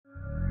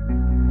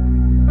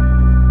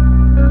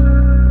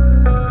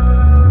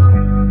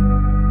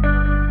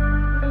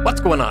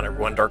What's going on,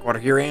 everyone? Darkwater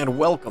here, and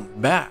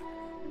welcome back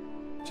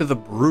to the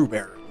Brew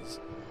Barons.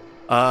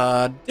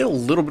 Did a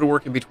little bit of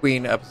work in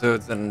between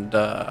episodes, and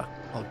I'll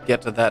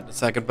get to that in a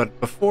second. But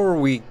before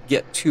we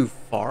get too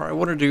far, I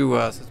wanted to,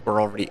 since we're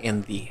already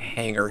in the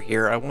hangar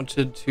here, I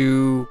wanted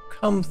to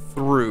come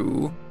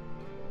through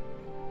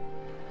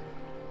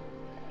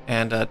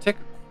and take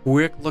a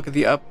quick look at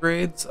the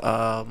upgrades.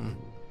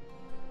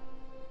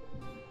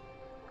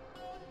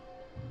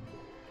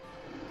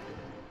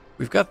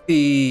 We've got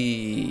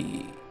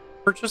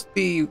purchased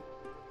the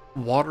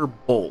water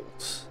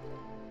bolt.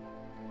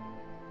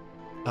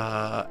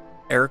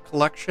 Air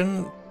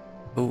collection.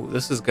 Oh,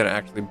 this is gonna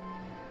actually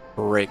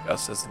break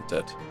us, isn't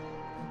it?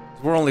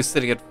 'Cause we're only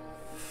sitting at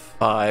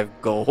 5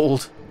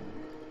 gold.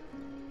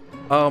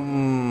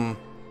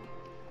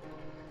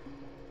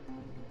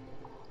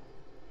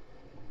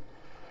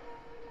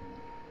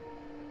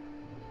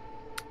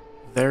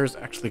 There's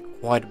actually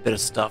quite a bit of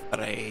stuff that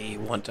I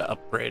want to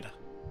upgrade.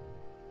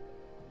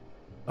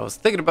 I was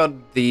thinking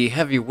about the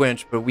heavy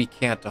winch, but we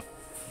can't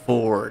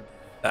afford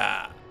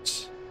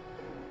that.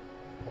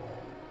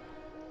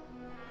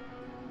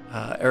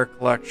 Air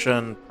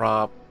collection,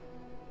 prop.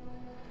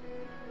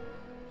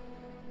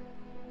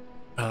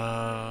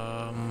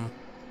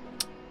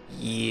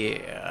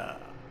 Yeah.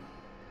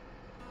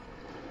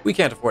 We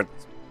can't afford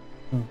this.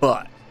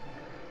 But,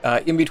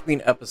 in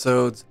between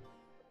episodes,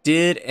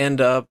 did end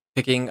up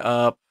picking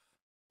up,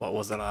 what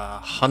was it,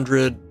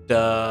 100,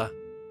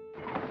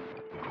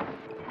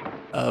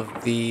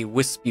 of the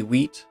wispy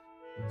wheat.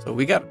 So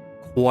we got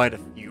quite a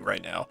few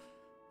right now.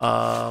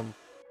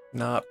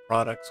 Not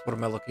products. What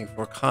am I looking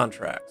for?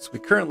 Contracts. We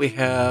currently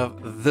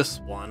have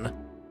this one.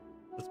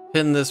 Let's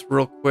pin this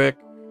real quick.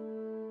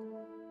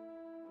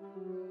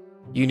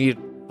 You need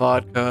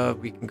vodka.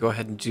 We can go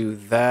ahead and do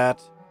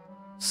that.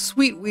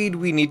 Sweet weed,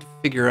 we need to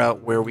figure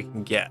out where we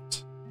can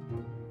get.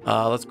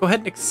 Let's go ahead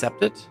and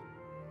accept it.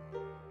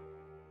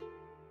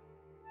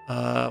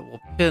 We'll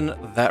pin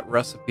that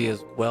recipe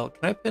as well.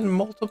 Can I pin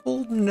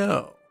multiple?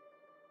 No.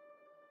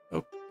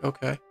 Oh,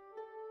 okay.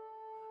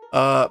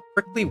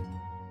 Prickly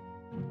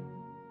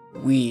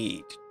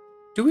weed.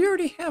 Do we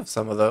already have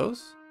some of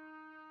those?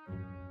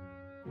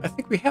 I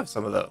think we have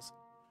some of those.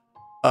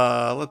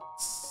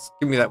 Let's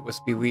give me that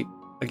wispy wheat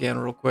again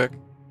real quick.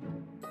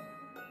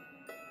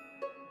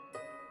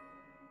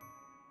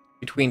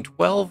 Between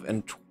 12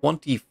 and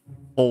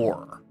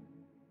 24.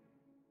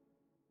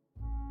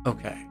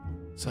 Okay.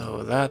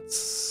 So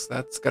that's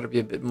got to be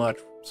a bit much.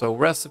 So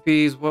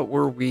recipes, what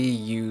were we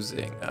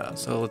using?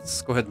 So let's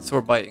go ahead and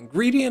sort by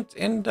ingredient,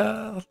 and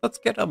let's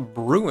get a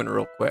brewing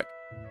real quick.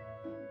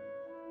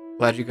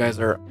 Glad you guys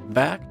are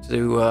back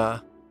to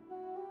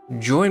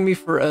join me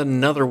for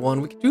another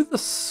one. We could do the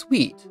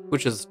sweet,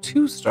 which is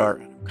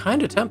 2-star. I'm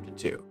kind of tempted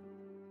to,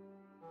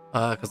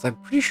 because I'm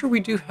pretty sure we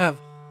do have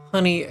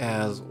honey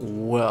as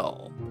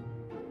well.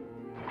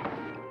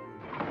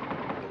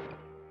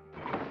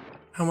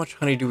 How much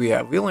honey do we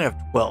have? We only have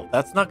 12.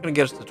 That's not going to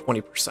get us to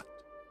 20%.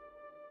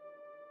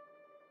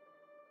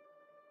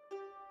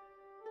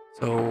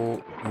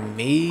 So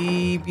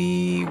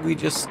maybe we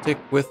just stick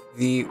with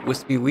the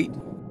wispy wheat.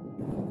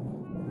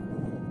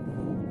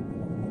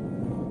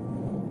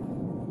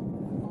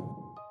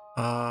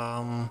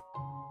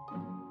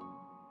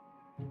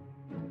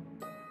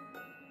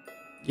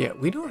 Yeah,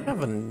 we don't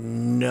have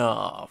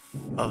enough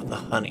of the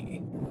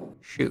honey.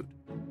 Shoot.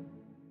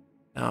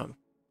 Now I'm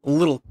a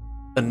little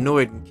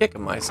annoyed and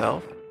kicking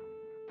myself.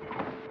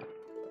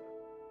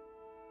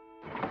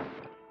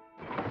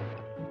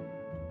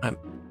 I'm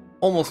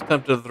almost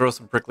tempted to throw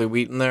some prickly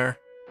wheat in there,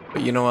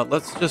 but you know what?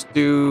 Let's just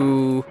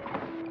do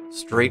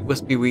straight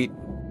wispy wheat.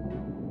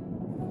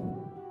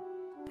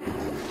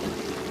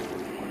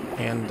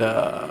 And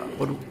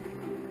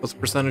what's the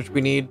percentage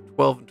we need?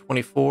 12 and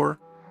 24.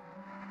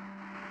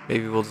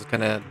 Maybe we'll just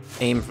kind of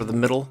aim for the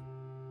middle.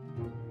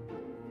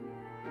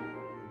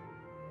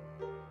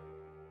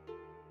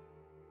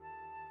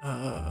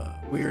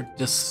 We are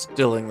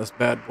distilling this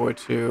bad boy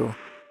too.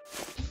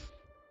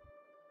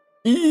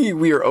 Eee,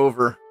 we are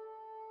over.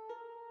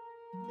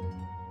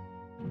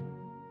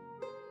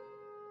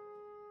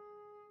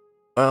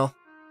 Well.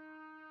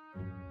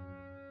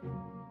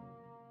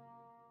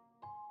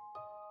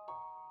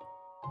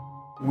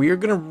 We are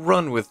gonna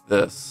run with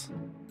this.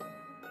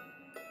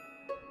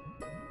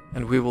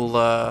 And we will,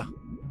 I've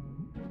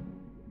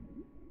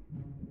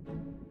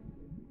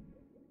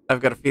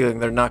got a feeling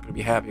they're not gonna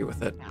be happy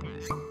with it.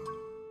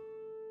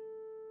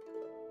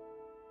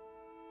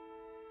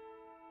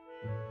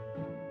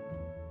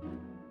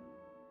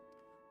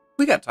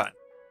 We got time.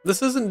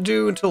 This isn't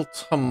due until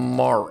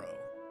tomorrow,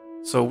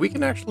 so we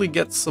can actually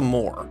get some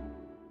more.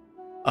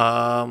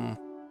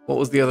 What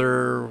was the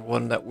other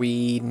one that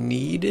we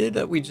needed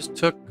that we just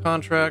took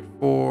contract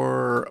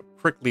for?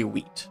 Prickly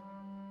wheat.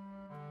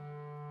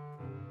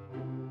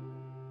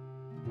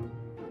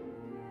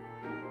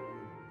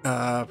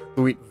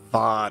 Prickly wheat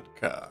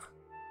vodka.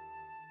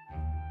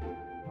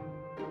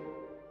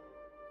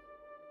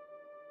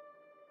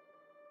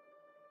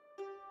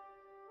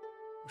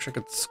 Wish I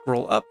could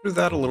scroll up through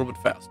that a little bit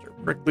faster.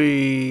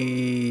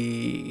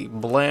 Prickly...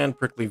 bland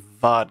prickly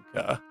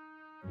vodka.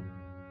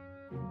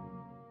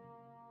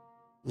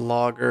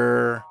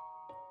 Lager.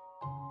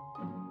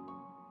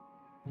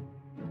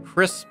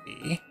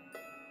 Crispy.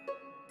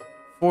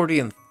 40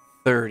 and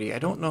 30. I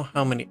don't know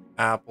how many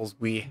apples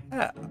we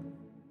have.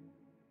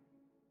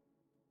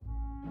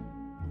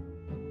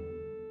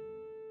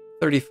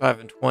 35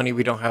 and 20,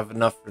 we don't have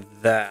enough for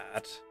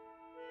that.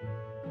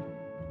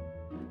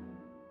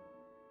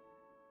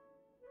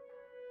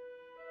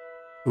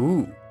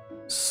 Ooh,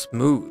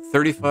 smooth.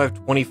 35,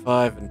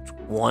 25, and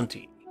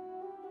 20.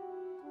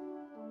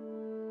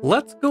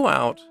 Let's go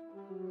out.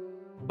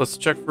 Let's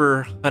check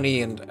for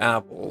honey and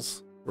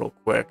apples real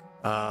quick.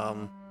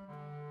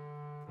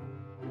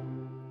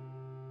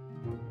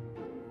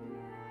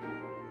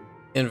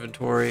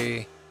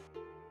 Inventory.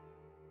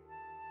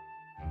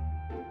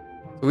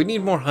 So we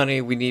need more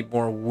honey, we need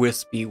more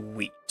wispy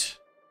wheat.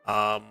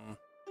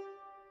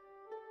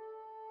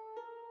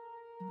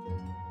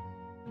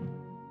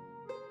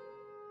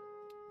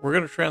 We're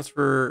gonna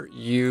transfer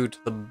you to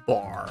the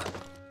bar.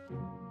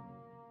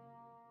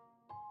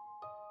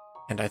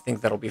 And I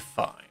think that'll be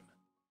fine.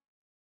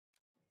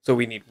 So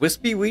we need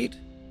wispy wheat,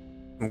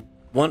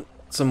 want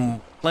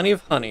plenty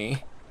of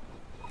honey,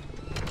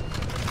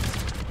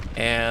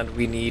 and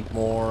we need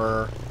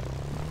more,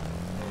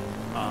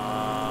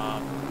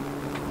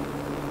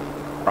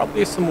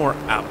 probably some more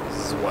apples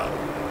as well.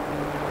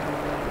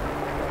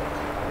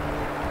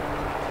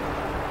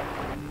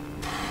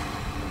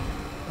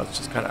 Let's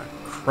just kind of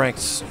crank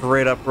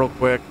straight up real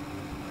quick.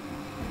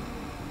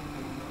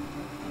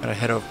 Gotta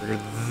head over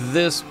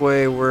this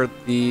way where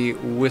the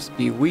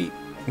wispy wheat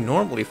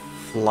normally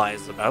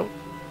flies about.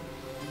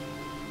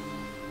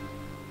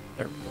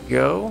 There we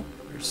go.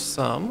 There's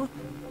some.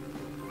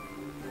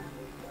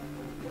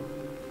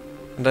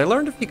 And I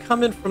learned if you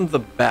come in from the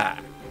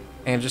back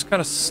and just kind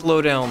of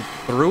slow down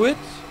through it,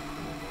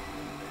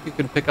 you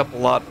can pick up a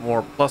lot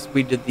more. Plus,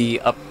 we did the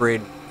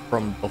upgrade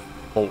from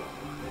before.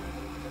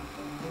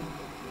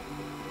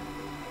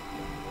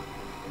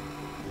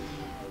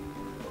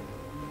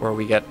 Where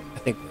we get, I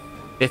think,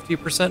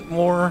 50%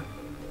 more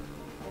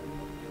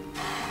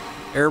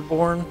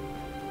airborne.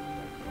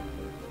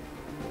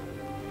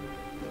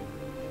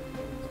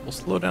 We'll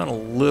slow down a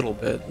little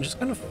bit and just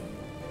kind of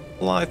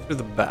fly through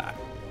the back.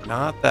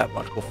 Not that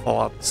much. We'll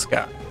fall out the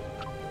sky.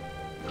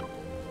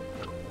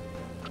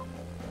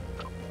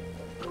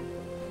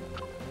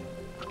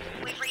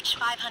 We've reached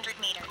 500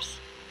 meters.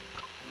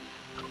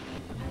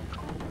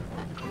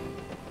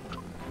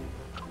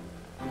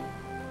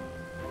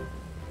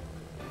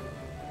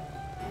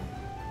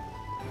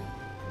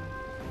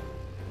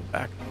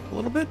 Back a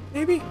little bit,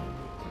 maybe?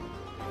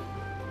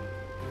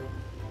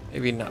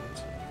 Maybe not.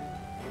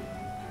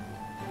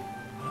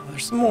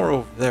 There's some more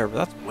over there, but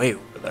that's way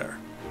over there.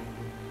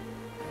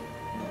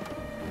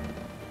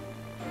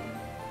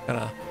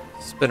 Gonna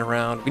spin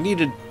around. We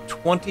needed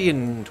 20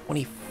 and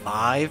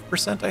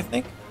 25%, I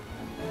think,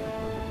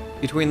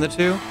 between the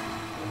two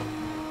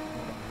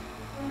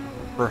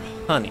for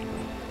honey.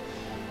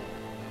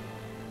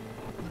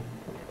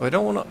 But I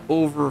don't want to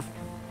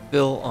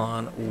overfill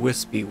on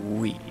wispy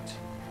wheat.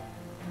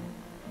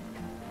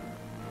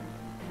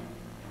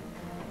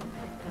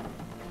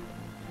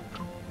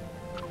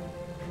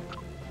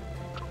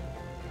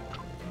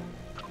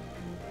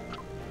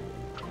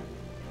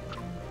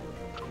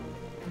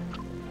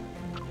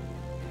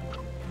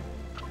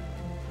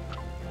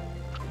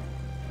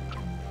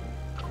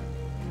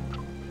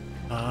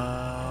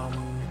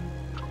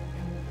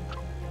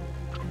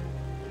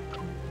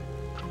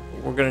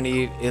 We're gonna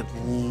need at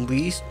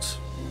least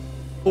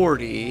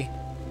 40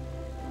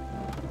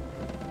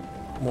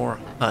 more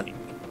honey.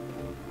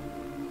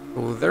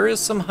 Oh, there is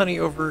some honey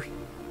over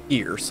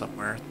here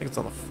somewhere. I think it's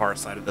on the far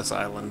side of this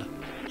island.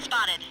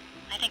 Spotted.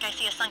 I think I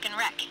see a sunken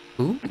wreck.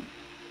 Ooh.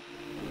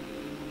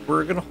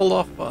 We're gonna hold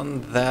off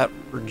on that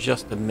for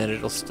just a minute.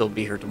 It'll still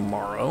be here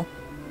tomorrow,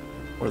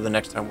 or the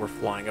next time we're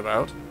flying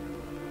about.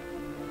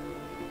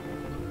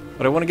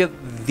 But I want to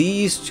get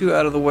these two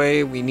out of the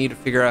way. We need to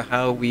figure out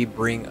how we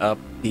bring up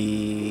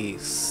the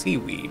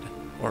seaweed,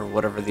 or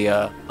whatever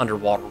the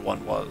underwater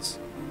one was.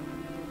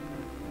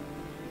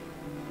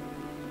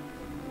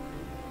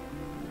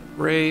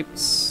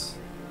 Grapes.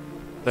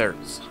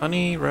 There's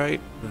honey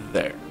right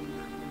there.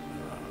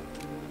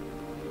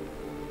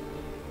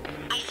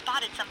 I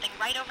spotted something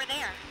right over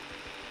there.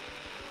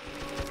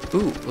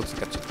 Ooh, looks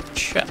like it's a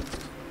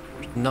chest.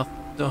 There's no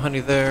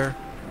honey there.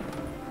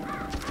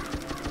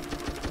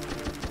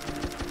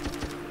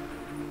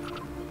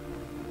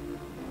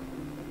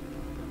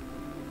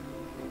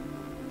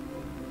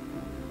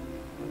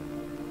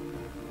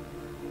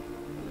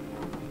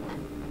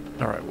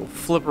 Alright, we'll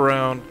flip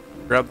around,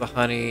 grab the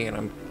honey, and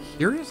I'm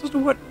curious as to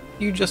what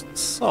you just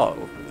saw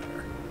over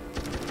there.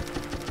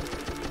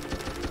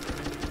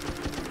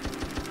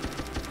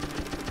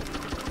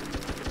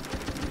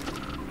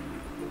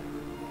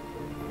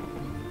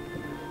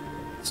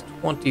 It's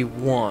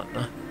 21.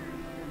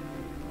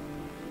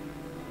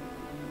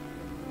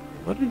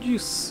 What did you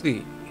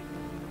see?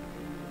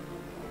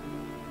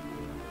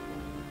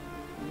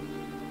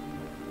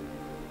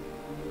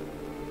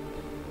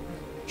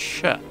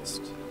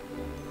 chest.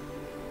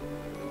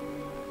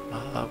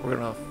 We're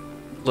gonna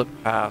flip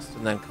past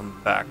and then come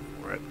back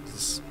for it.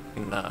 Just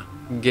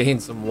can gain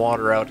some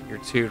water out here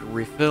too to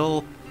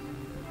refill.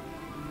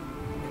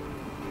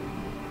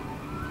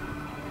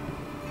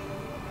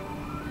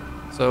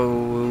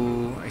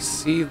 So I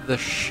see the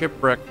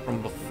shipwreck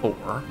from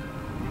before,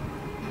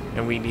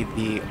 and we need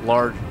the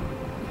large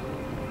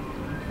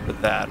for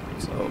that.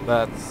 So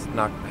that's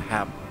not gonna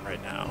happen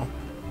right now.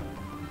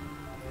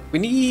 We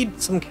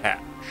need some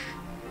cash.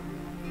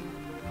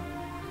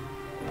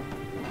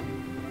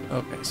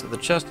 Okay, so the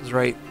chest is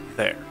right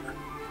there.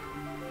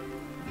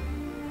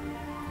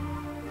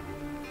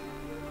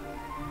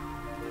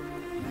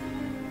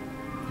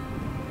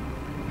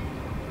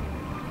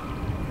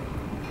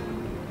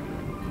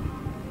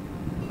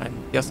 I'm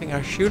guessing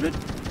I shoot it?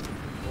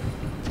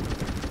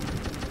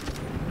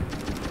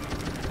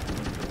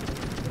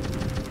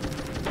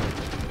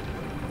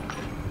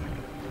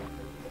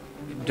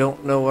 I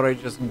don't know what I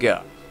just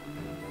got.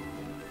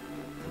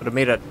 But it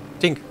made a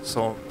tink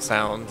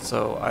sound,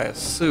 so I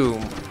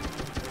assume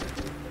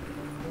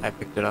I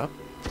picked it up.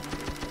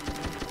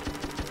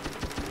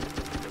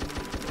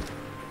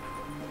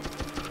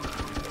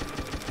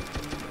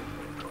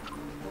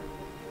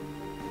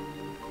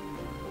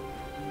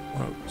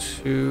 One,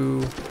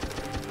 two.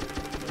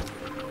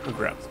 We'll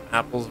grab some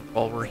apples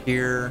while we're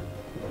here.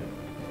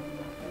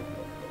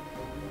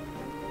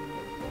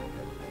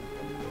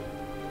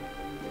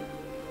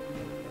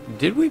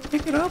 Did we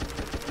pick it up?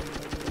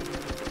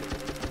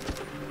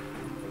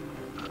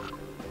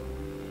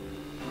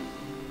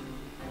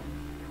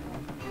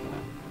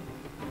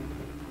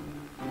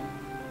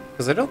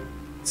 Because I don't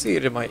see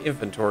it in my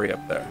inventory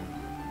up there.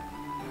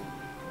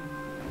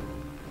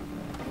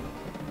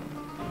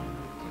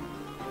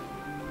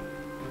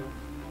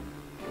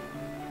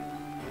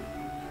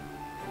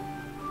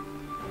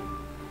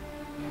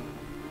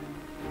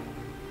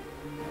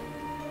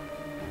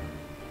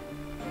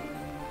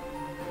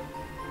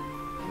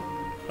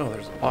 Oh,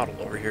 there's a bottle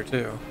over here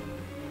too.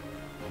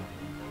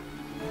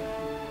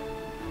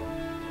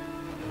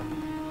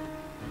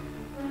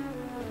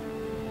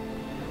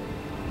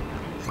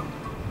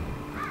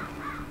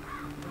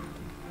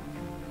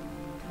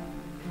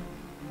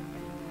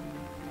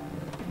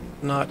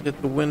 Not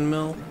hit the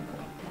windmill.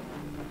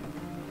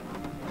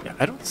 Yeah,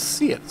 I don't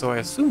see it, so I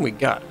assume we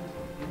got it.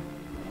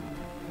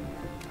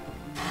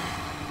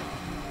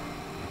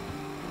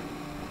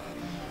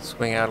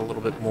 Swing out a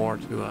little bit more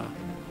to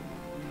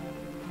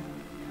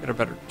get a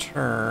better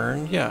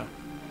turn. Yeah.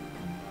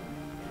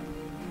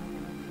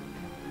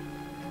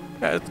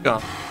 Yeah, it's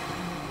gone.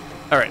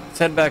 Alright, let's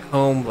head back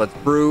home. Let's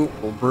brew.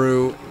 We'll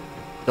brew.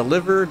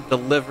 Deliver,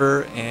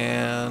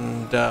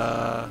 and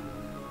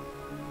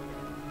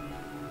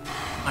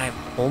I'm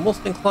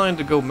almost inclined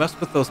to go mess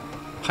with those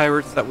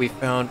pirates that we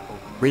found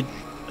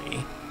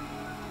originally,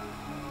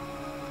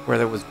 where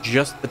there was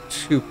just the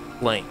 2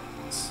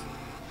 planes,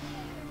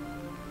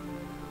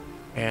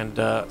 and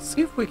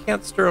see if we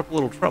can't stir up a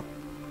little trouble.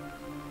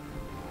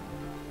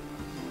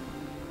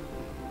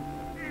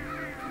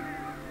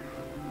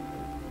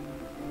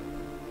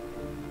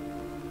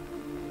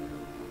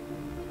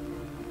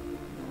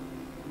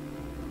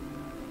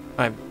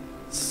 I'm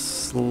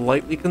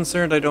slightly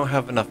concerned I don't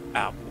have enough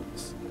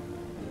apples.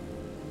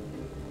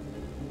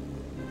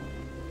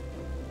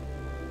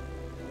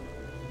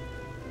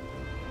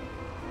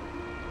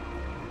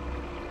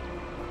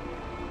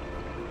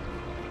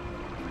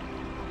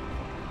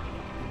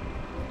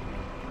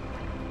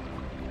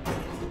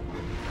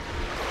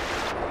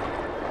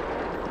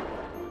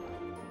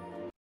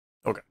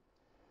 Okay.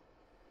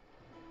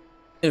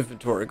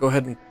 Inventory. Go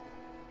ahead and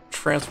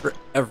transfer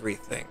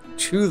everything.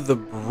 To the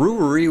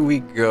brewery we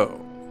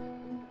go.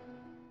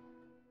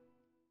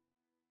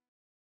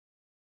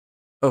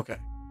 Okay.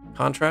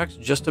 Contracts,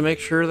 just to make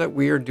sure that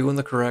we are doing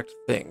the correct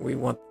thing. We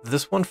want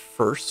this one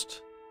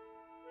first.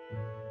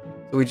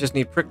 So we just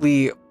need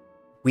prickly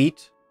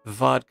wheat,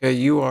 vodka.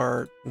 You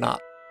are not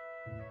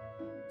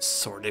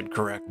sorted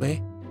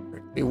correctly.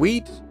 Prickly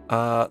wheat.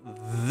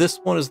 This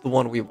one is the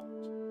one we want.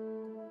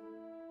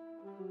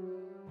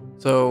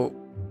 So,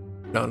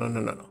 no.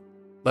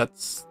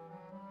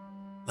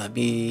 Let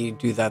me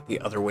do that the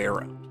other way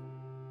around.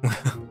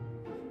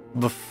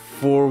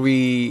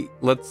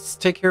 Let's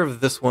take care of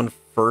this one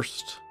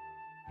first,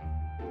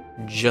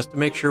 just to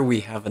make sure we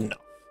have enough.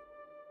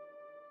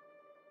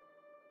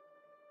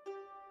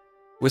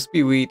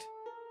 Wispy wheat.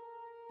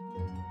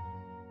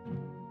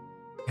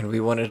 And we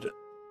wanted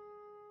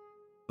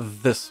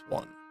this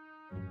one.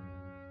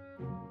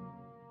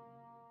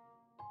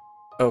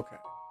 Okay.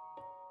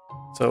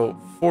 So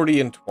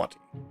 40 and 20.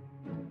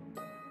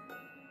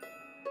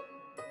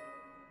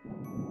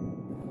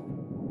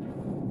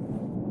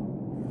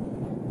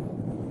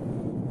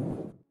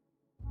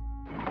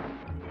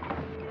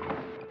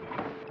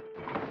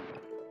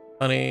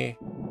 Honey,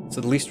 let's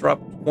at least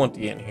drop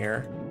 20 in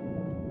here.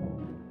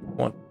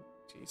 20.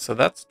 So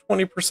that's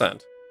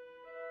 20%.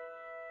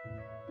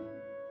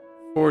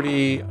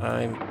 40.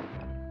 I'm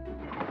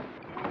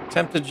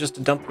tempted just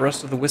to dump the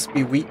rest of the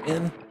wispy wheat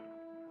in.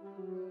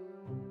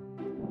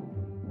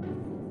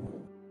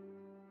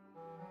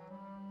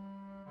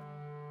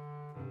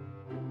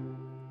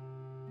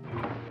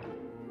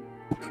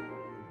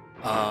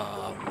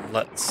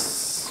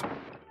 Let's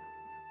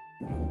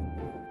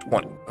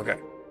 20. Okay.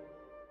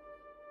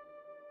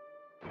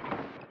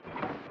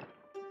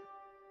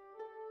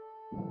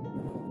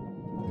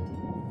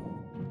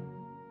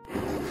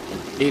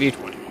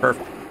 $80-20.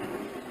 Perfect.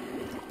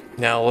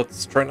 Now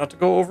let's try not to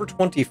go over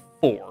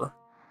 24.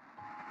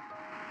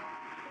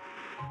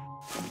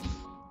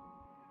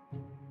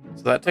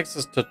 So that takes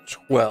us to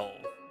 12.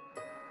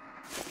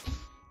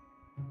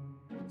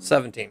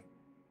 17.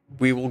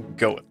 We will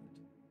go with it.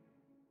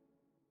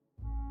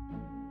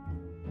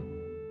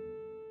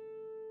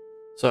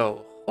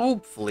 So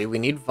hopefully we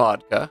need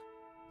vodka.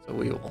 So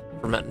we will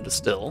ferment and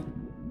distill.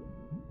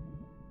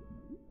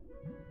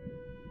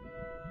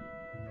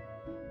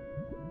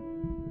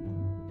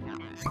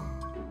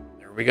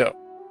 There we go.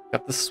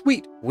 Got the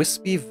sweet,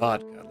 wispy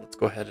vodka. Let's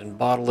go ahead and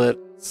bottle it.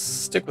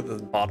 Stick with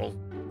the bottle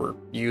we're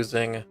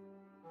using.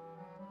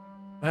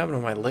 What happened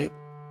to my label?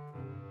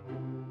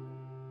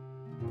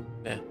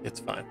 It's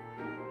fine.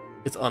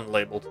 It's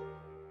unlabeled.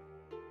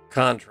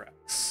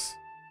 Contracts.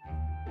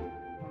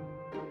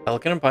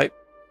 Pelican and pipe.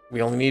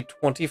 We only need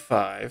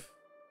 25.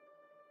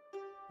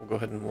 We'll go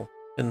ahead and we'll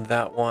pin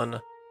that one.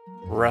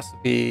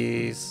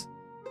 Recipes.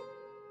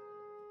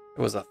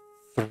 It was a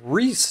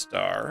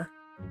 3-star.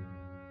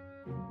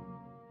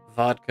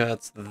 Vodka,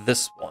 it's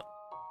this one.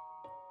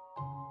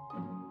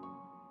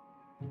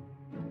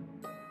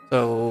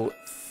 So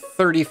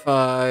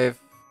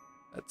 35,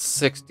 that's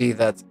 60,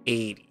 that's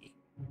 80.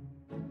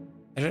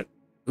 I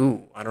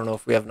don't know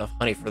if we have enough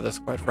honey for this,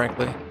 quite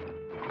frankly.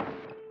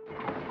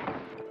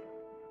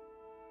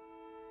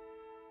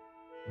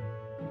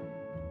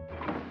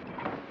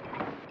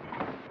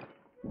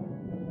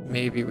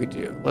 Maybe we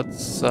do.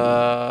 Let's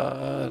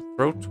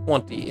throw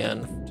 20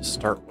 in to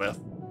start with.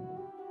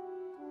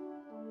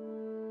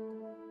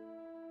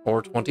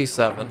 Or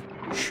 27,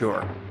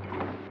 sure.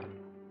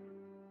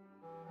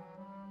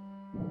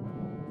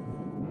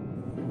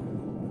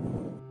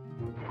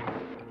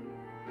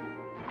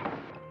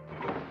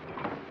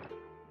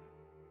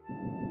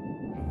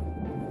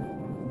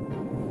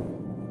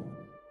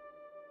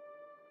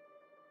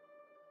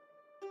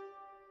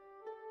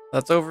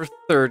 That's over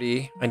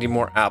 30. I need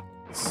more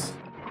apples.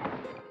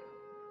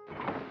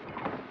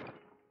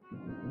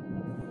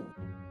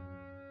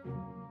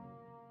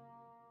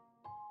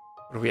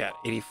 What are we at?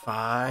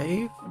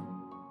 85?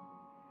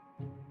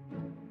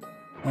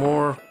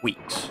 More wheat.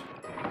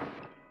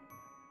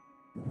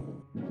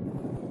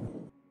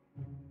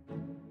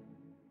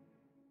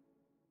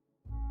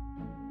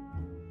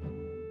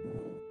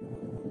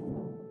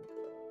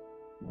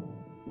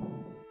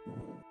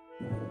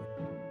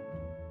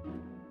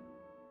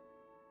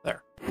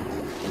 There.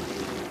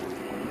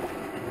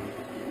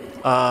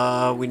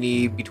 We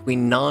need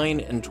between 9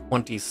 and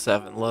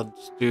 27.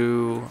 Let's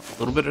do a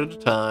little bit at a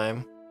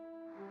time.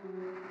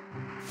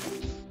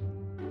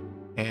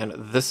 And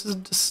this is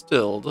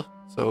distilled,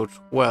 so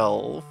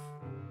 12.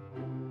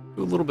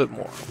 Do a little bit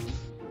more.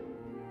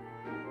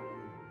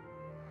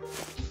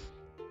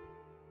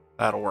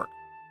 That'll work.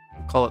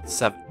 We'll call it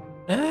 7.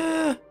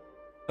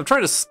 I'm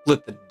trying to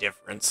split the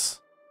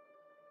difference.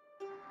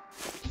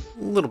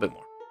 A little bit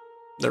more.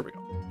 There we go.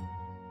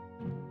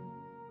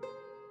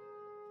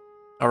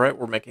 Alright,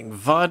 we're making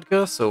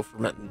vodka, so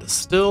ferment and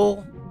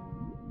distill.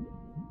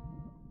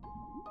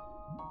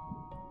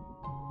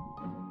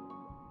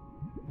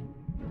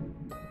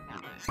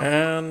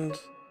 And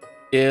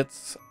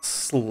it's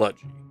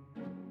sludgy.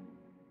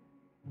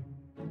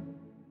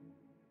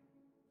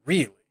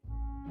 Really?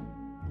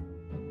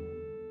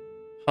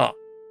 Huh.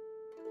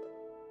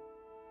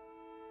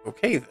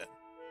 Okay then.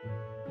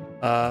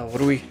 What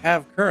do we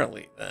have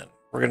currently then?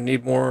 We're gonna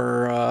need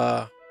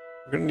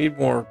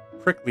more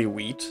prickly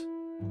wheat.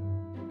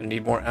 We're gonna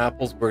need more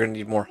apples, we're gonna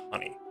need more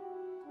honey.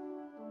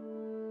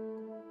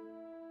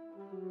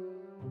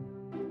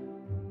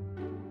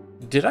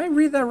 Did I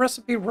read that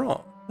recipe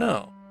wrong?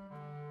 No.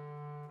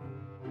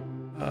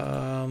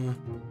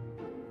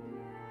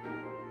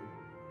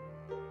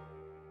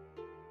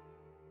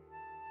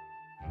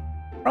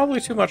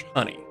 Probably too much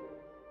honey.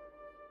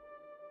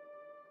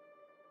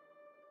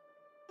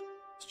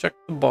 Let's check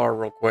the bar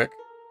real quick.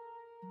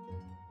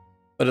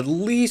 But at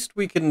least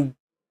we can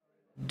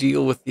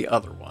deal with the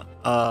other one.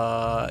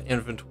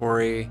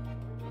 Inventory.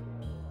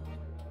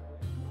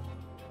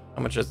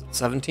 How much is it?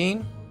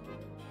 17?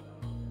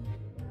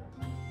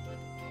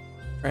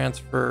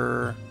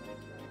 Transfer.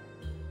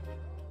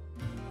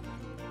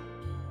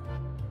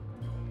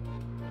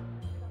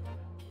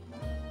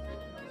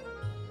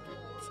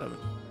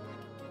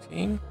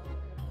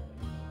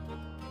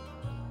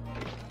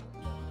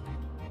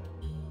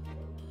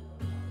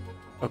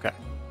 Okay.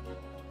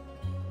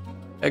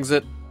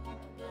 Exit.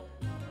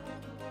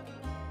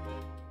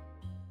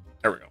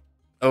 There we go.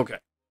 Okay.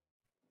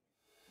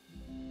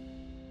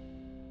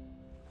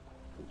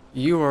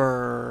 You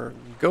are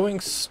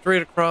going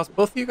straight across.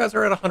 Both of you guys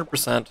are at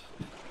 100%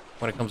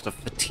 when it comes to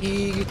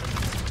fatigue.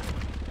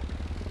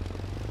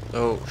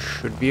 So,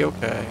 should be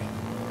okay.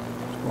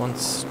 Just going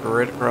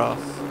straight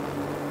across.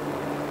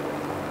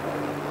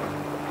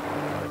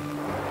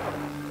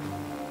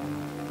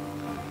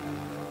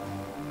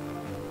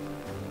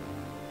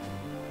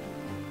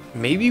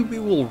 Maybe we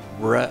will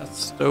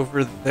rest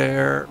over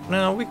there.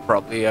 No, we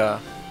probably, we'll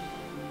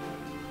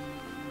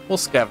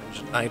scavenge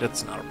at night.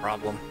 It's not a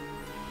problem.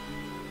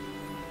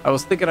 I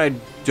was thinking I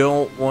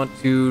don't want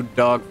to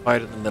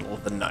dogfight in the middle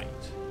of the night.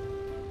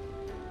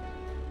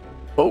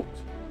 Boat.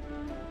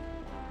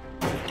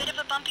 Bit of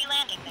a bumpy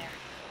landing there.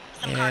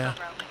 Some Yeah.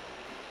 cargo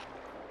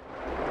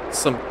broke.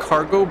 Some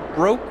cargo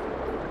broke?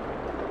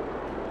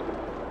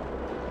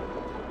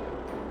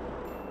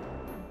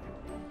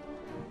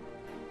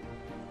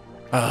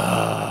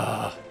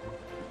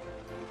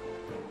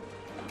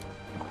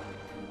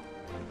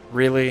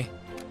 Really?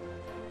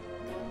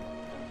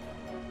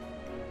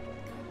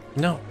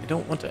 No, I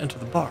don't want to enter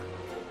the bar.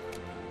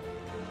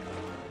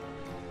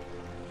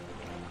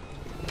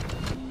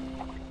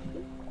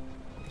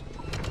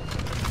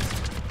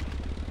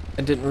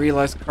 I didn't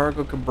realize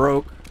cargo could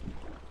broke.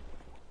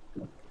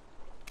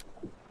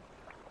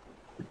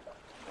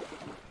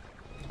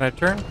 Can I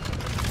turn?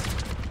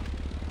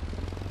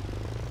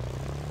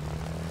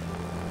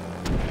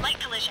 Light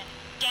collision.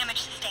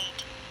 Damage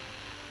sustained.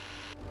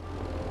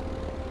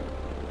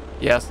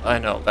 Yes, I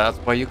know. That's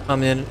why you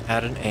come in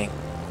at an angle.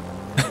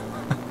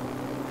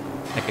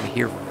 I can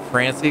hear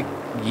Francie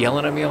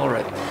yelling at me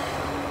already.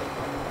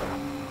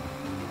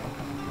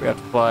 We have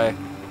to fly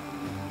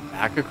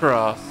back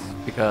across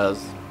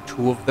because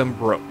two of them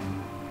broke.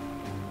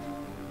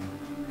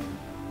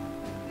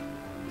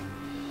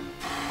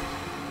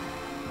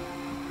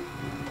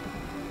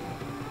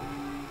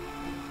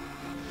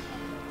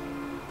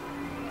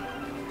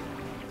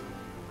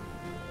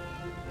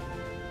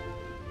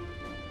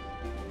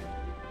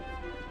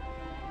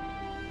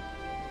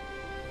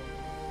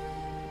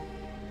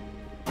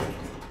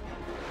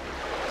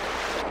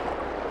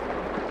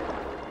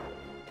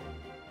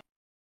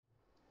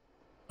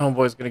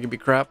 Homeboy's gonna give me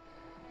crap.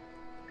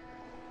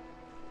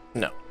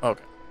 No,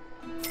 okay.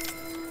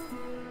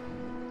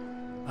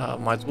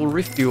 Might as well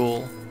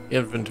refuel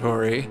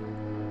inventory.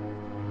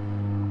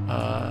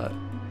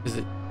 Is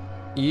it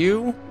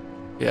you?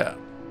 Yeah.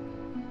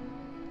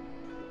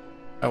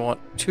 I want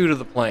 2 to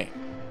the plane.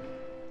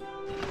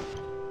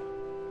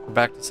 We're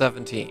back to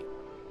 17.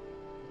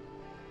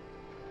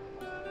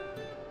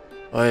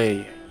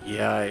 Oy,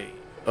 yay.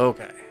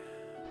 Okay.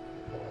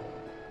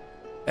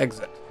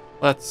 Exit.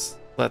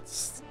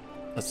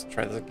 Let's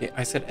try this again.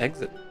 I said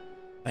exit.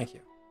 Thank you.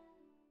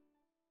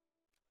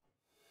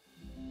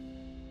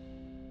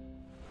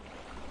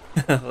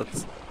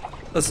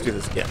 let's do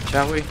this again,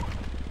 shall we?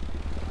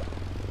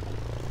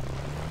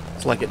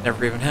 It's like it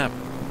never even happened.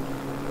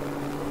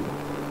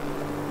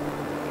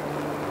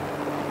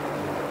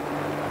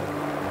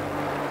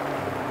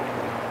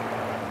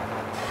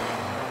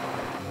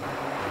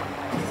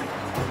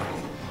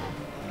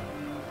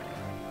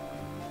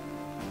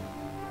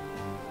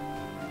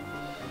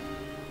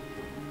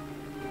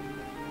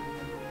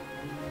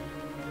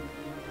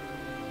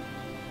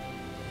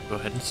 Go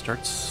ahead and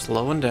start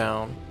slowing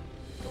down.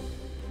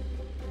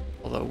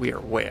 Although we are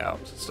way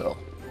out still.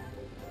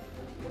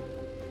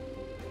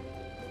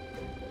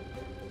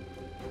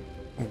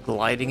 I'm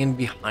gliding in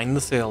behind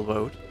the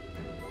sailboat.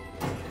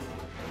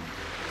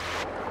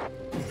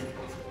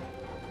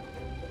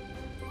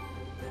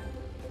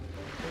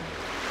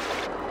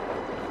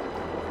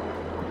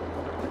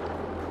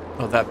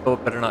 Oh, that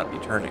boat better not be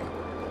turning.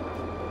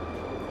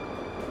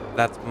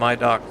 That's my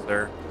dock,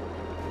 sir.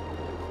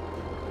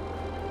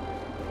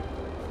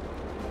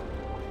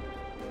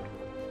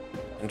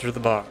 Enter the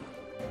bar.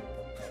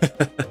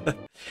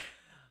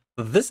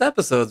 This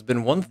episode's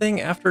been one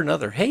thing after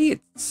another. Hey,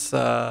 it's,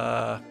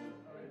 Irena?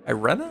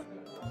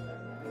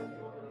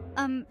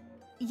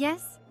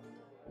 Yes?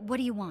 What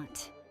do you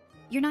want?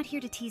 You're not here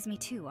to tease me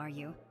too, are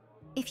you?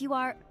 If you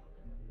are,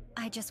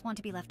 I just want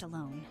to be left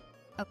alone.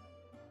 Oh.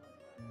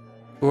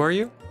 Who are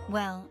you?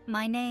 Well,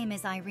 my name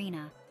is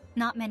Irena.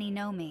 Not many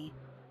know me,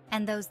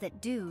 and those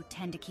that do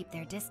tend to keep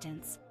their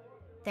distance.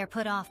 They're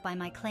put off by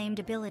my claimed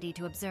ability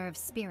to observe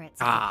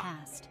spirits of the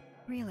past.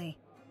 Really?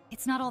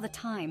 It's not all the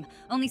time,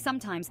 only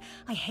sometimes.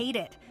 I hate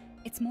it.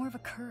 It's more of a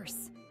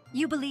curse.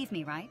 You believe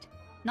me, right?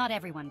 Not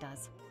everyone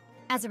does.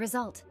 As a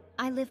result,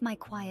 I live my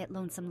quiet,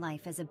 lonesome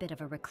life as a bit of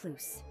a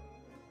recluse.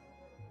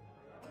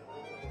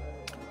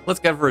 Let's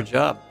give her a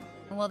job.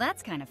 Well,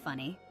 that's kind of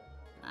funny.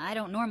 I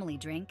don't normally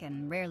drink,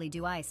 and rarely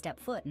do I step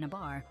foot in a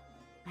bar.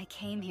 I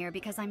came here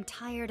because I'm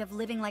tired of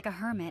living like a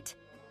hermit.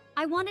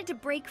 I wanted to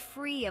break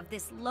free of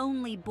this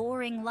lonely,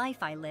 boring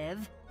life I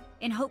live,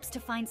 in hopes to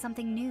find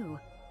something new.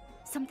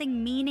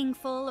 Something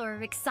meaningful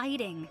or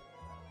exciting.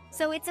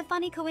 So it's a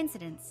funny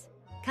coincidence,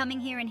 coming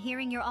here and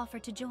hearing your offer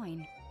to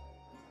join.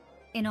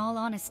 In all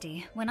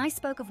honesty, when I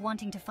spoke of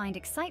wanting to find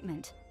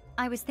excitement,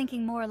 I was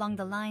thinking more along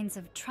the lines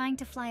of trying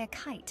to fly a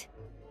kite,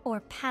 or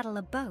paddle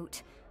a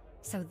boat,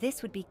 so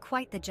this would be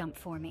quite the jump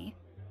for me.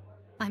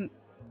 I'm,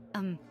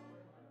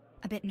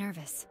 a bit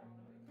nervous,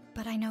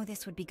 but I know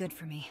this would be good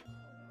for me.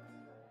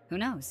 Who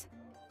knows?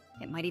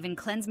 It might even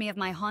cleanse me of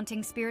my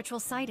haunting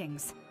spiritual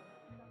sightings.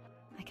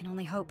 I can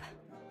only hope.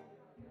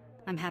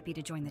 I'm happy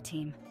to join the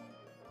team.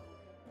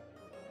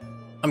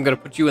 I'm gonna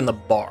put you in the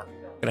bar.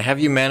 Gonna have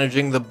you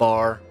managing the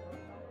bar.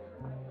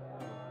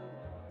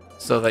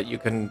 so that you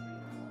can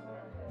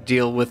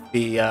deal with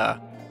the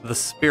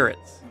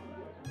spirits.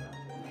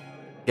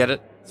 Get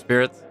it?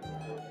 Spirits?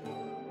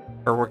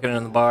 Or working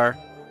in the bar?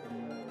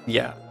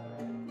 Yeah.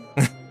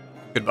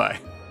 Goodbye.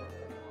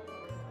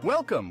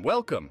 Welcome,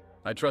 welcome.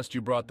 I trust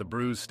you brought the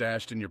brews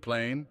stashed in your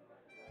plane?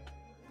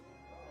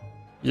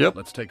 Yep.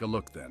 Let's take a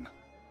look then.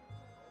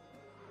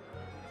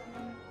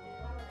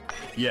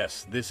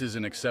 Yes, this is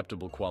an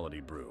acceptable quality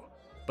brew,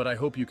 but I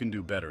hope you can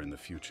do better in the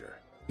future.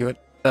 You want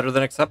better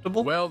than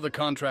acceptable? Well, the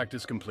contract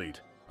is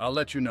complete. I'll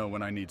let you know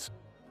when I need some.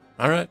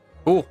 Alright,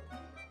 cool.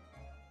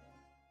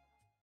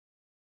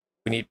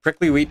 We need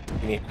prickly wheat,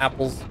 we need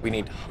apples, we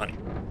need honey.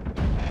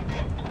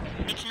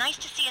 It's nice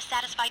to see a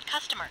satisfied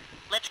customer.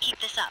 Let's keep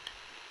this up.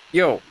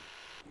 Yo.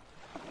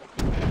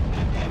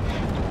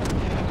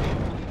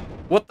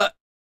 What the?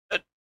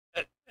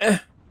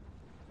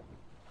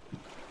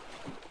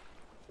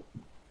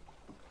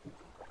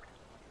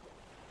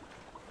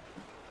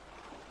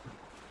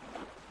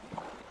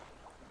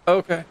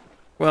 Okay.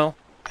 Well,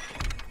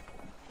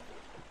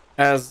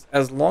 as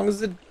long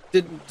as it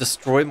didn't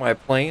destroy my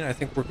plane, I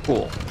think we're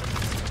cool.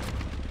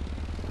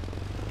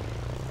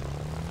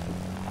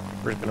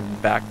 We're gonna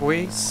back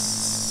away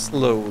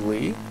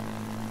slowly.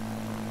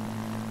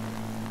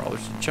 Probably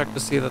should check to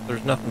see that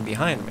there's nothing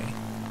behind me.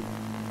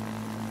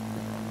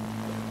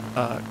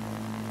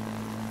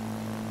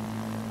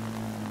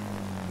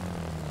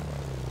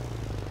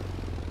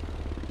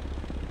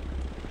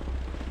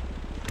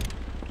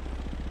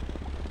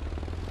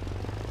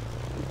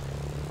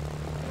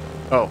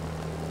 Oh,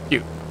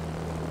 cute.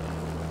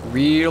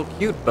 Real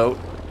cute boat.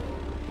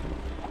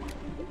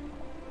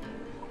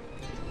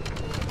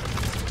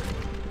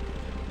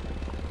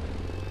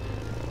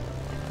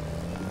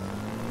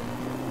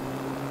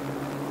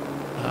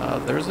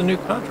 There's a new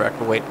contract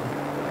waiting.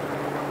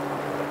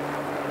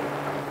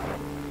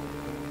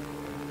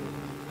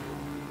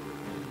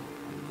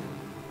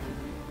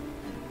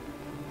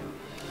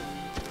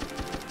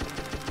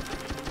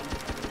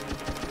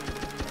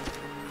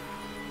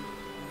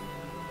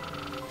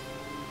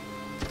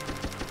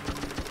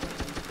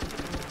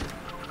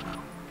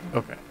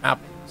 Okay,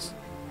 apples.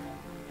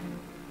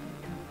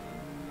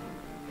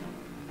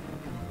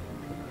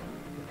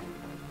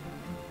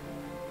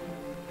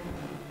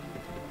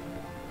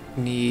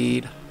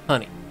 Need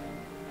honey.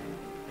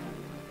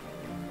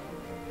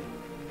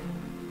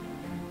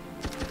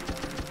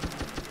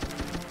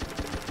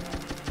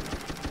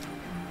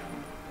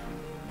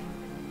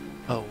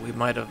 Oh, we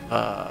might have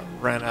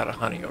ran out of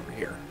honey over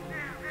here.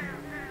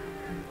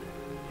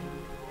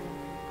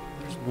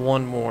 There's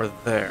one more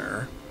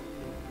there.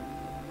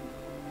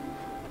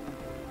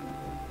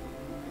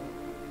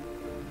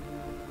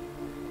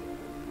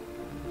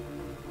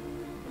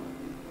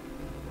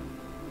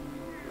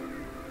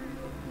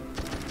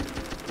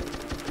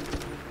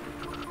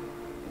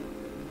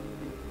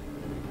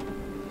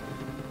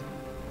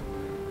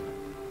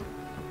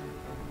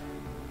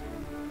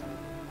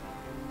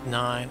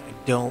 Nine. I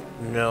don't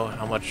know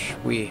how much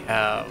we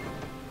have.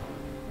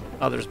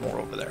 Oh, there's more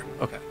over there.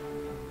 Okay.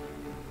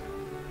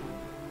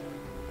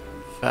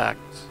 In fact,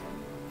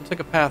 we'll take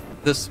a path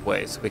this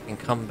way so we can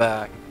come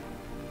back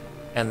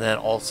and then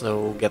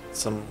also get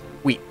some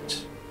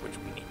wheat, which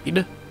we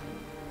need.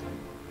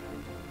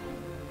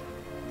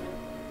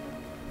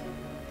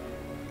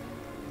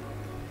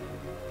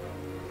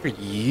 For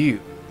you.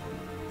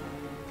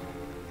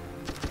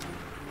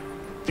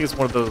 I think it's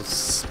one of those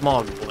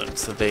smog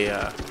blimps that they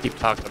keep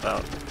talking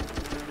about.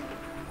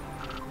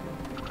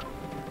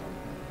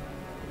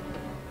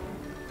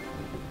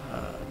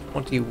 Uh,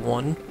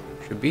 21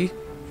 should be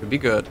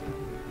good.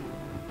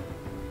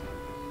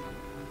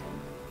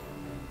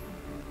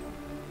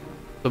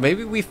 So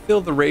maybe we fill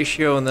the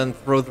ratio and then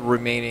throw the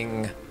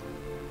remaining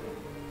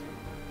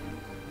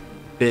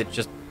bit,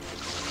 just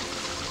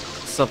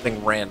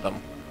something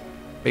random.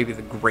 Maybe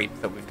the grapes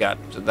that we've got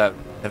that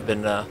have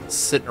been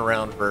sitting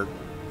around for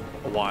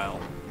a while.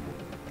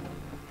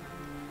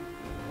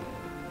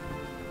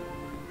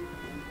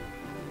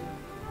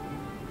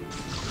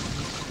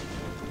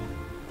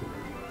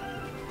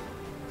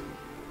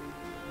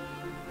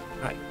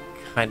 I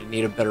kind of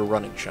need a better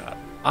running shot.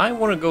 I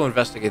want to go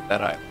investigate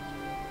that island.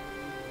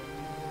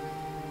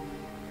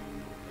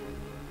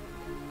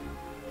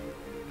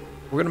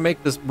 We're going to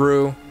make this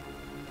brew,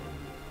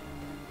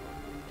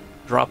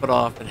 drop it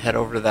off, and head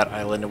over to that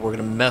island, and we're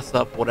going to mess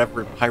up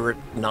whatever pirate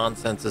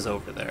nonsense is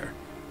over there.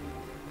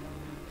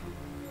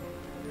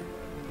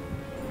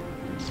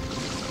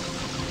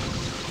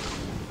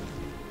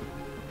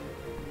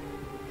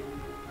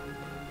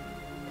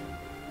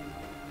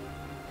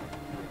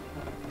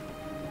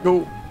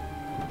 Go.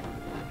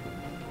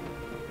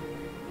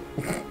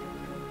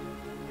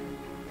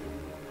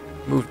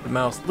 Moved the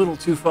mouse a little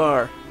too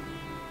far.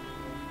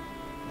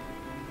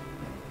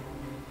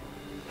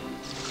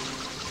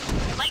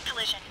 Light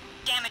collision.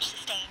 Damage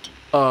sustained.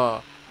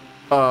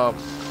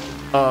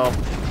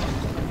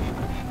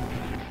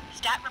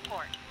 Stat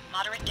report.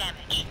 Moderate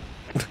damage.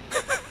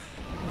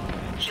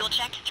 Fuel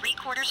check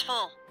 3/4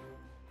 full.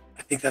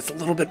 I think that's a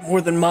little bit more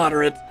than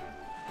moderate.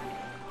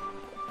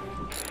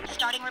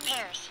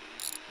 repairs.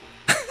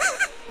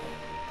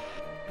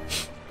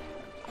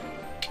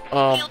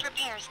 Um, Field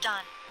repairs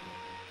done.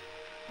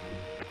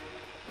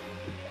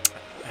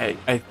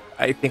 hey,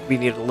 I think we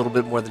need a little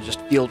bit more than just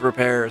field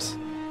repairs.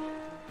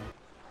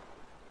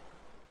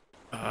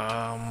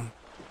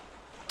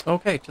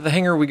 Okay, to the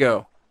hangar we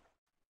go.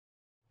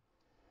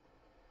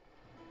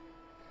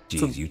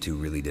 Geez, you two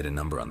really did a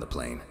number on the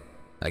plane.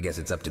 I guess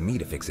it's up to me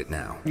to fix it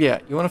now. Yeah,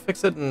 you want to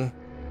fix it and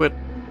quit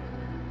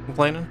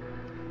complaining?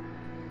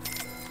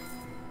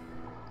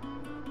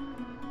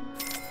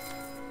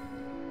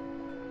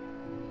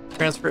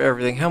 Transfer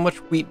everything. How much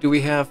wheat do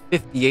we have?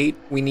 58.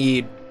 We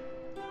need...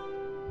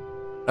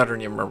 I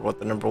don't even remember what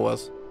the number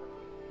was.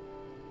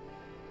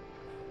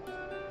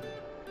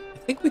 I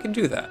think we can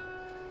do that.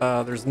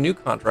 There's a new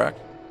contract.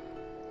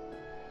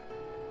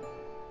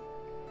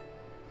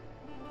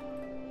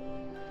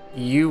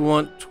 You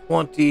want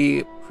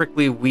 20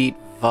 prickly wheat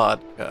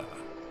vodka.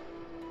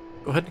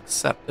 Go ahead and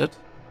accept it.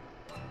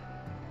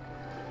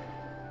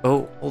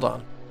 Oh, hold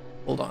on.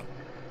 Hold on.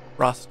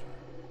 Roster.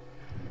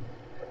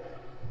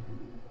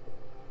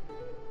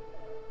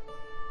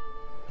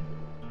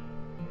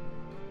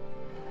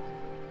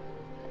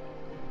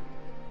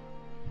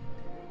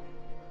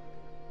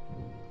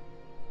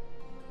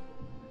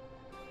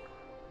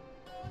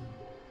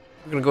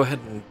 We're gonna go ahead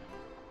and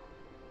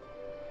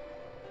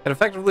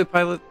effectively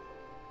pilot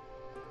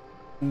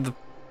the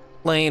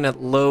plane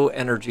at low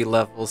energy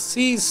levels.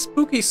 Sees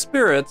spooky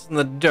spirits in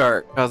the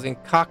dark, causing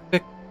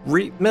cockpit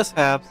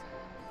mishaps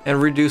and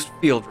reduced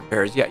field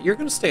repairs. Yeah, you're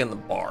gonna stay in the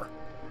bar.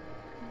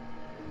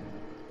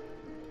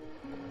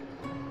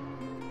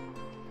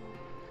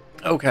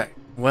 Okay.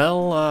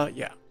 Well,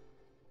 yeah.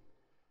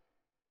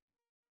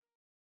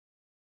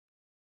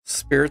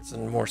 Spirits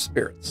and more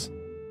spirits.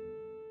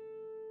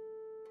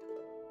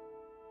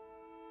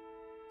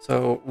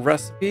 So,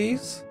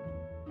 recipes.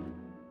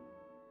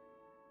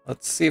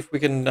 Let's see if we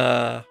can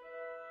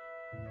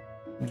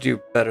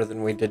do better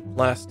than we did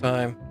last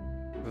time.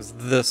 It was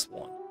this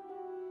one.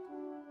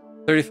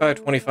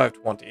 35, 25,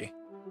 20.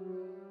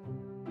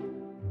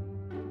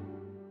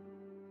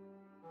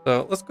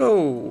 So, let's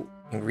go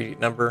ingredient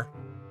number.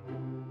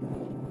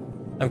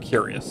 I'm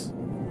curious.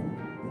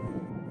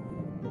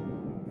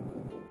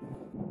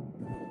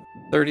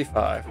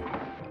 35.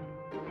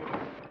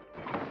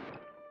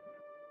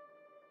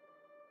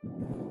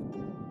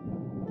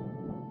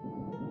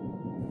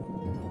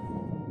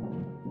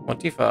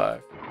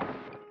 25.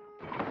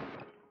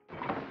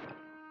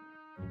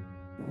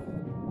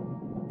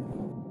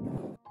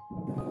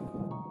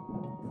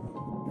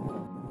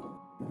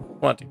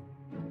 20.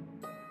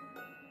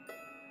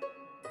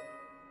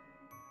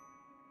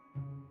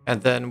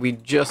 And then we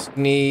just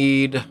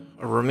need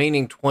a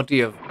remaining 20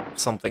 of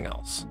something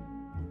else.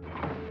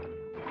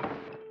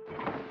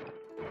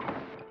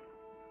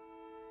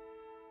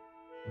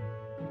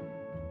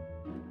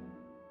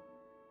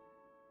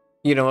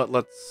 You know what?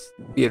 Let's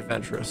be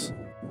adventurous.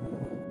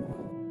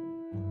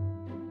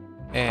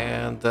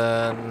 And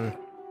then...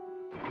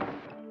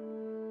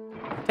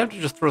 I'm tempted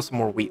to just throw some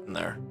more wheat in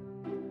there.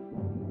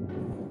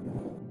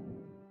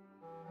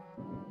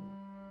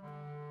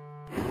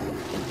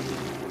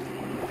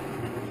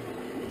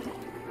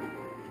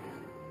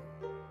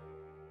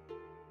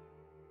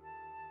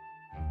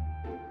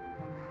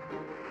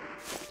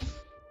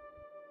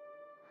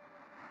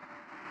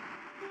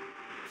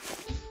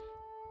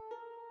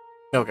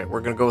 Okay,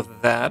 we're gonna go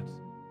with that.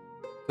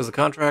 Because the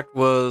contract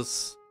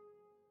was...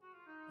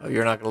 Oh,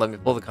 you're not gonna let me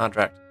pull the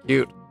contract.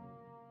 Cute.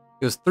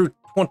 It was through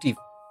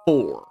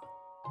 24.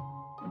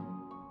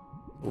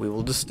 We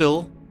will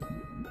distill.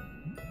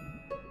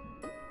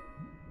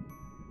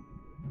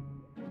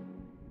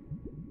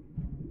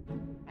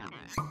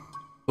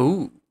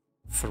 Ooh,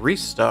 3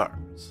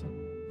 stars.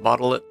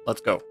 Bottle it,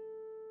 let's go.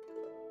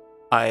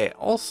 I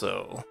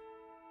also...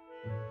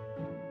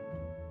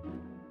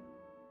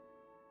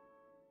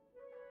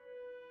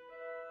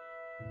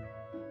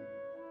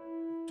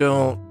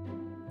 don't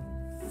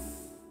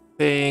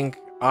think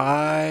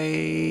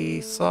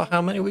I saw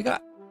how many we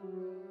got.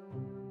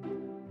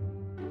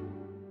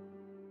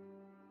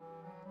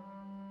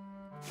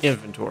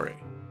 Inventory.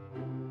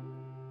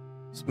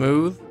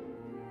 Smooth.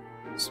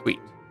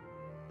 Sweet.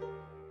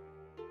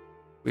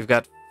 We've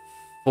got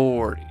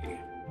 40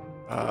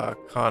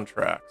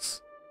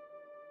 contracts.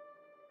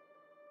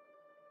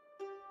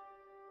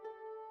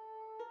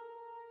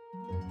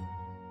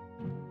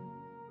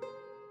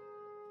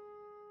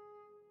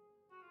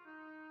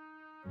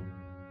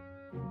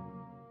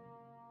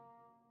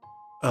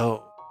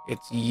 Oh,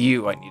 it's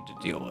you I need to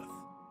deal with.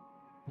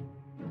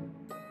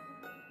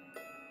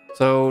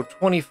 So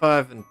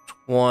 25 and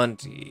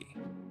 20.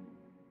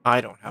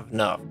 I don't have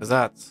enough, because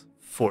that's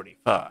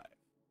 45.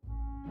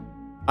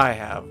 I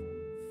have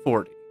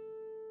 40.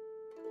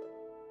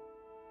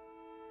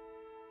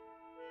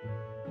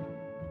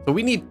 So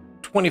we need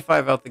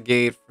 25 out the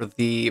gate for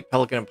the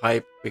Pelican and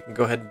Pipe. We can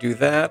go ahead and do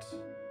that.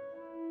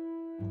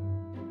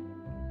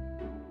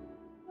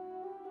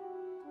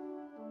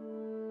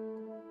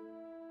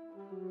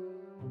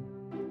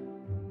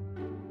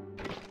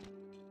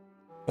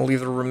 We'll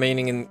leave the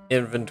remaining in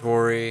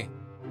inventory.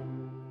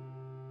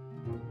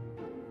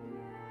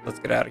 Let's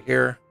get out of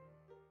here.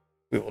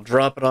 We will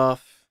drop it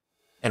off,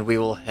 and we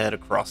will head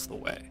across the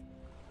way.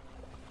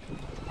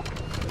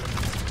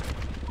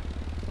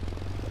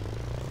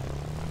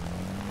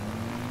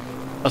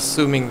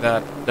 Assuming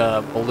that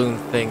balloon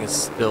thing is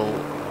still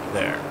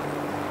there.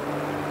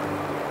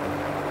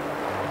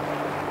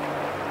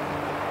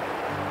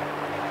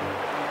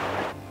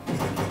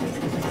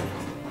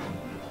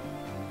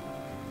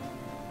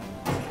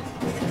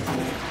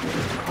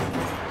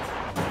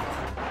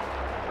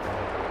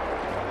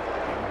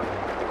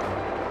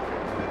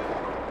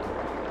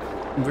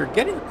 We're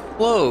getting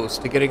close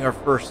to getting our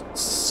first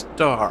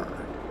star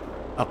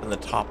up in the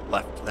top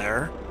left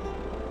there.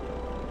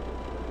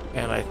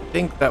 And I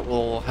think that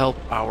will help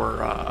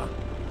our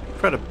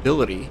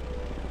credibility.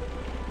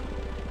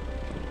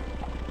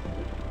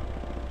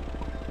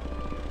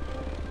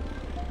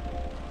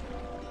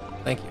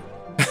 Thank you.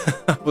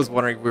 I was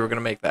wondering if we were going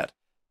to make that.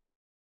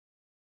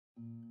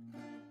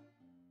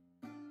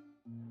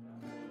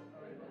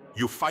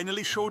 You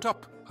finally showed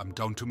up. I'm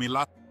down to me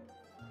lot.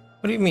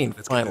 What do you mean,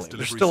 Let's finally? get this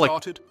There's delivery still like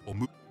started or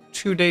move.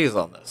 2 days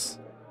on this.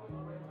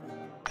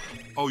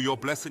 Oh, you're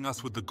blessing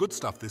us with the good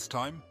stuff this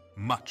time.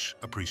 Much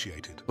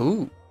appreciated.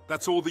 Ooh.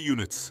 That's all the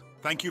units.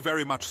 Thank you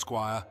very much,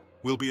 Squire.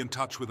 We'll be in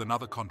touch with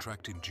another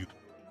contract in June.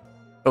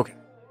 Okay.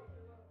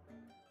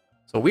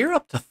 So we're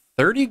up to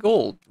 30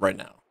 gold right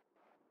now,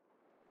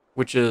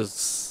 which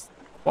is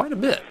quite a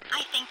bit.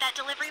 I think that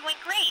delivery went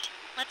great.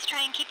 Let's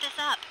try and keep this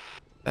up.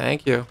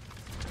 Thank you.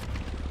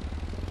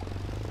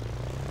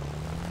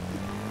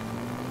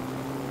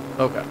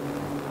 Okay.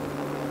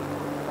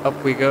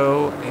 Up we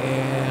go,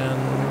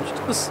 and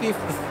just to see if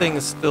the thing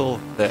is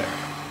still there.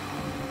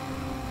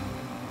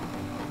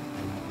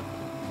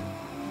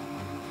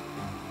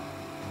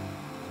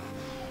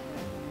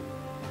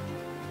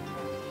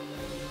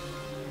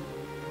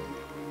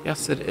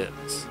 Yes, it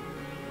is.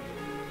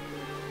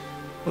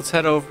 Let's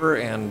head over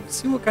and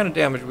see what kind of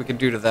damage we can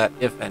do to that,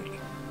 if any.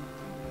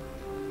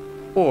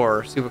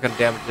 Or see what kind of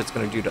damage it's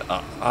going to do to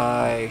us.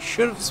 I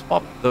should have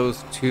swapped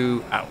those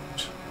two out.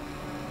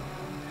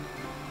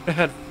 I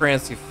had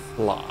Francie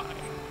fly.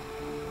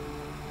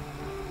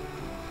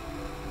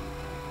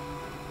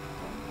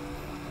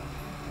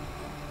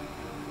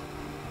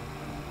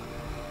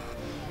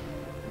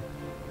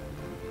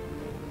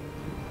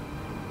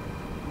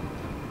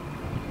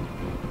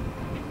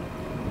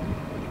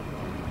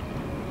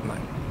 My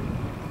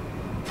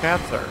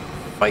cats are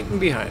fighting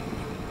behind me.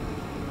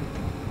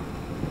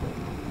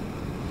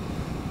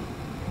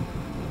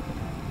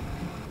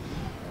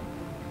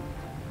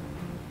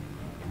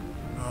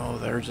 Oh,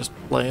 they're just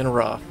playing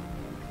rough.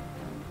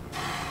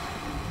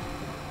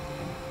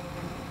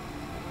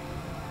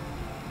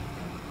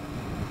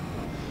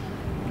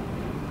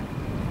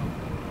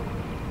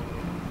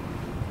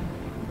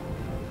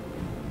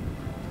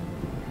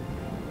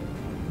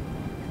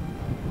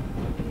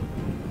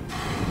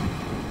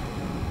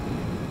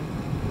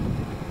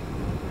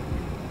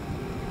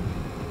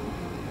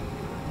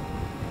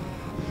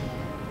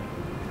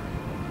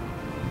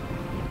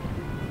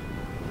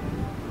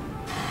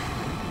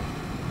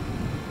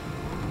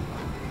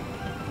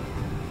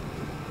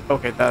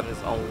 Okay, that is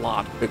a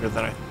lot bigger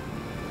than I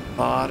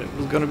thought it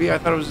was going to be. I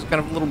thought it was just kind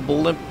of a little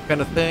blimp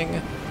kind of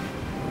thing.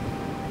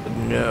 But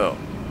no.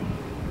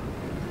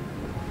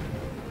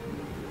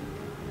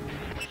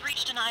 We've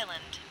reached an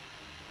island.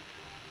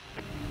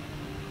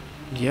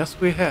 Yes,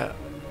 we have.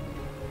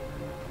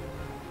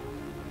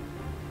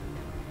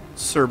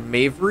 Sir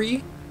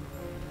Mavery?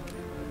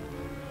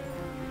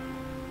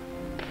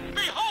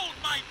 Behold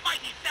my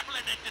mighty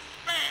zeppelin in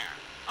despair!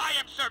 I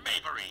am Sir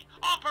Mavery,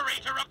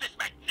 operator of this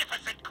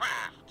magnificent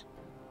craft!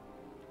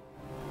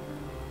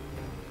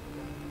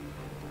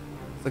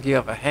 Looks like you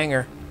have a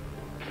hanger.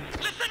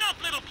 Listen up,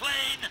 little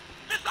plane!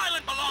 This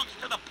island belongs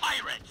to the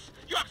pirates!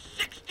 You have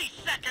 60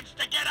 seconds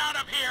to get out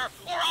of here,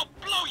 or I'll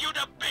blow you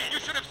to bits! You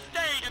should have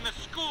stayed in the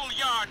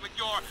schoolyard with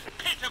your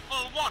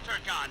pitiful water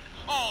gun!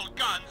 All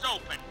guns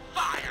open,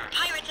 fire!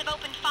 Pirates have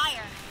opened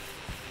fire.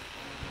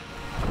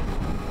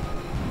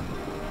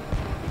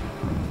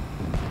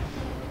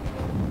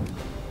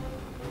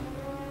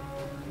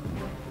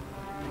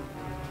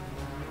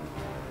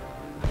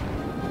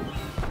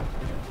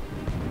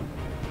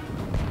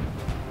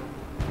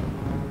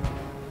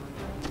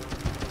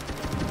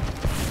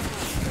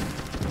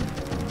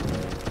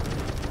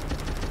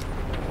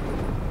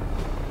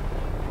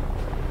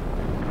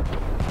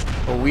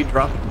 Oh, we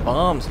dropped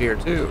bombs here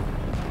too.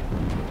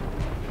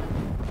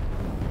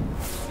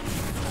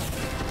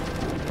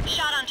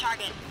 Shot on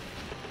target.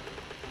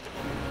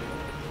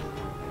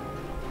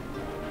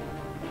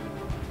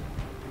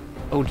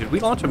 Oh, did we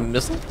launch a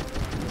missile?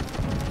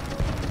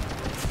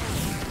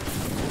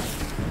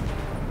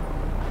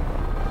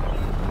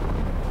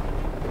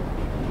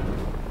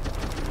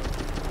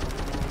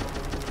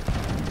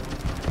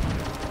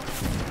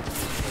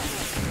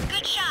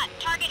 Good shot.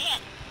 Target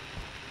hit.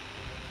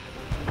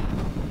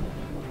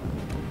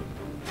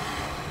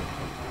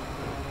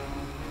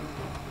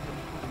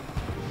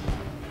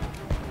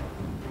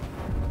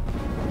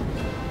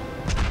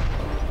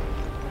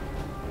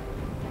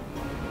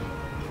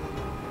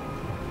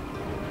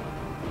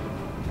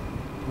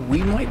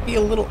 we might be a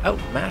little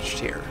outmatched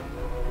here.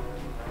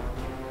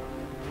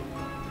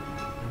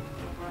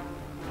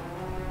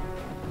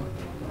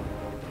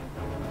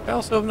 I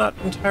also am not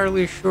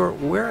entirely sure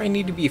where I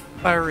need to be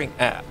firing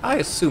at. I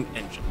assume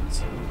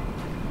engines.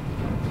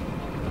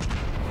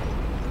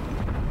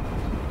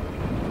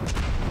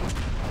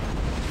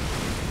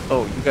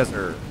 Oh, you guys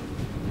are...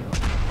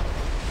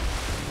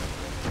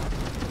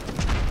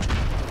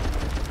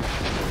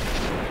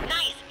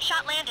 Nice.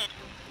 Shot landed.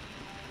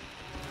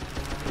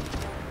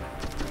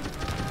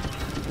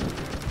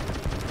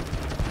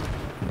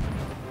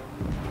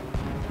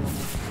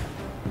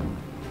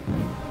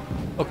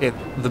 Okay,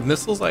 the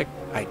missiles I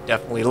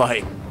definitely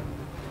like.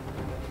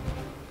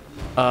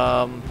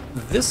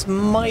 This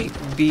might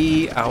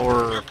be You're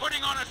our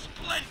putting on a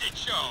splendid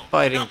show.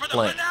 fighting now for the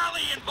plane.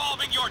 finale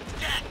involving your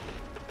death.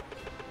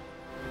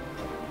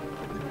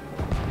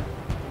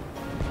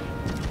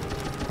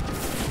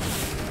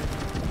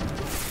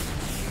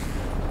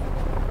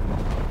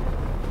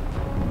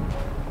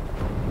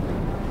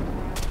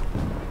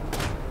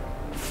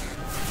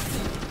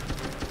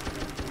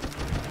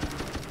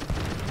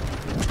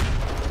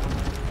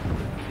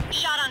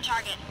 Shot on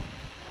target.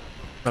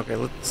 Okay,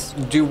 let's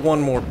do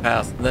one more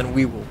pass, and then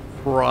we will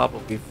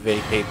probably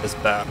vacate this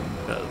battle,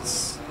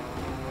 because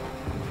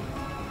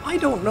I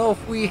don't know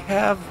if we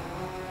have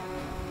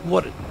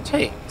what it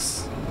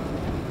takes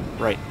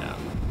right now.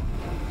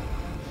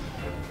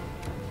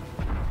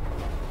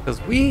 Because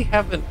we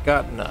haven't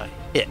gotten a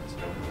hit.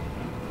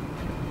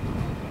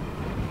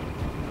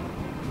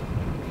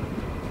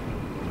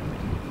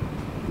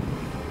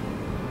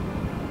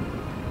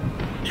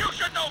 You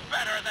should know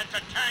better than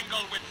to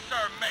tangle with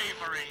Sir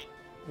Mavery.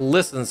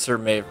 Listen, Sir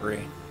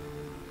Mavery.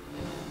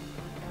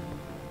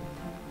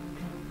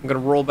 I'm gonna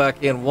roll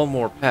back in one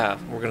more pass.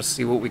 We're gonna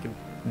see what we can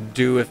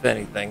do, if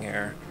anything,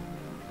 here.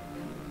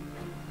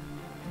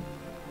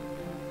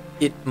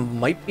 It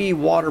might be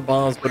water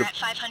bombs, but We're it at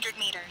 500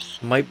 meters.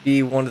 might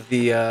be one of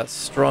the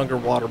stronger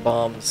water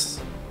bombs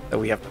that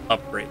we have to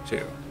upgrade to.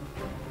 Came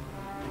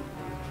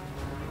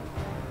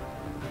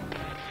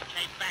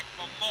back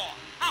for more.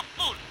 How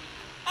foolish.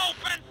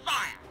 Open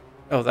fire.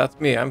 Oh, that's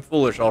me. I'm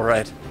foolish, all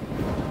right.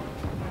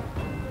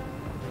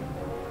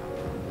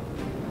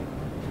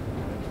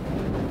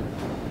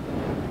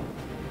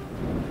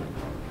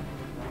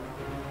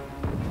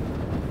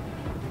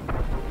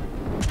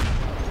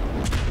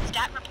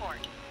 Stat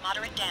report.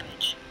 Moderate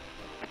damage.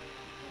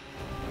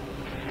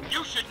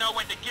 You should know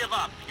when to give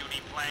up,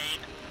 puny plane.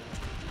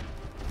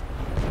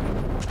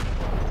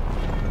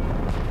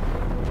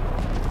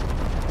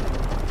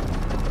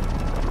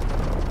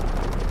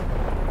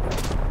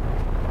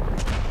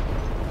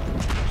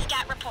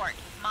 Stat report.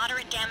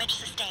 Moderate damage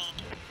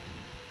sustained.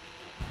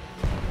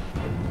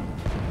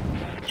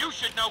 You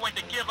should know when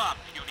to give up,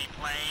 puny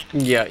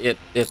plane. Yeah,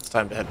 it's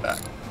time to head back.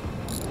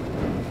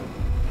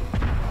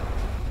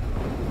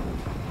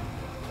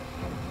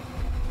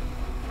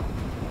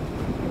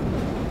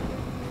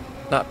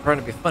 Not trying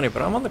to be funny,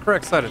 but I'm on the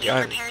correct side of the Field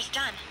island. repairs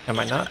done. Am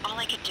I This not? was all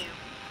I could do.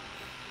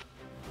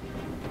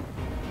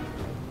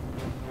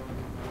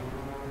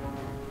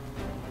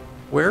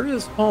 Where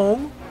is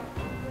home?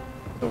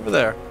 Over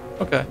there.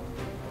 Okay.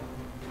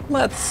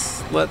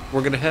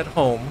 We're gonna head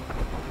home.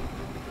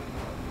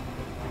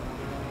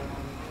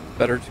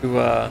 Better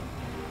to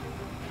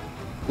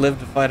live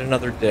to fight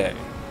another day.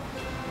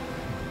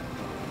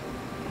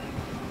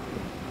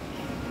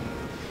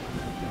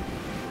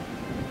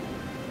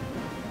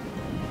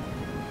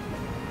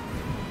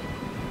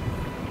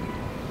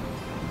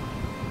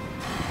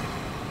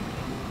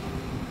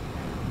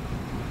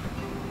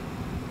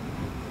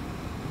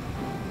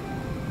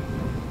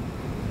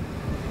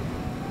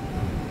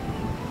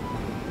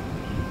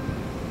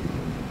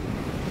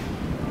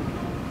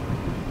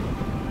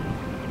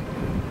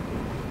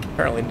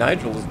 Apparently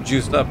Nigel is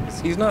juiced up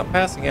because he's not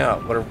passing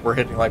out, but we're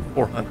hitting like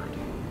 400.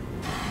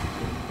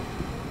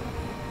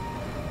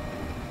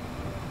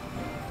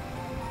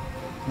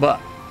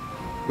 But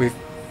we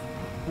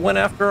went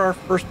after our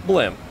first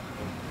blimp.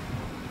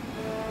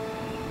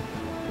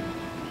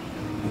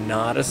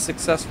 Not as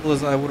successful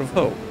as I would have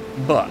hoped,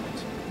 but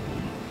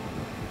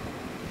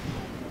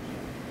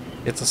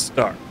it's a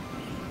start.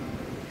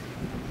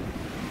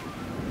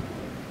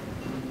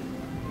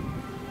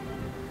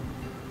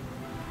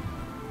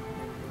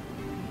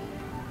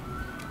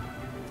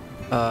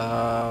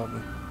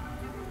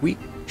 We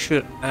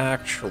should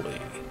actually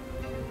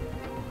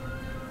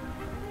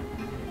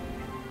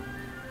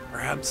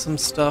grab some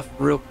stuff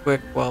real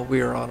quick while we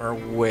are on our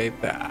way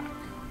back.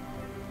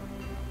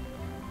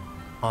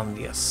 On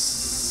the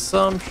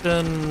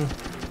assumption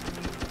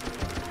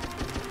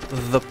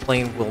the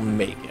plane will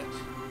make it.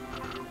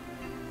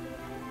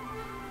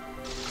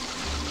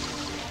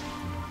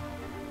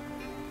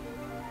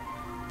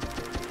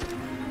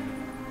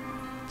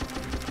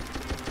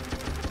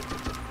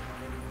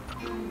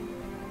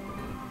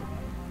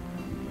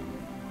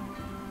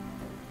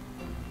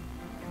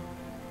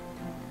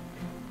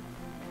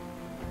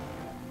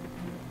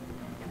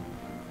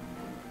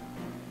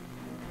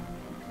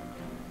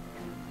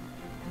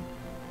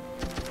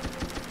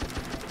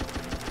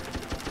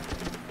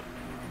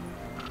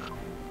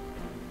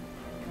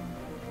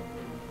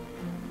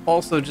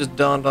 also just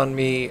dawned on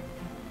me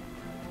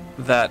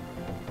that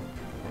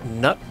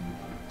nut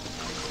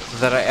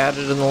that I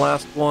added in the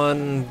last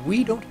one,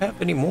 we don't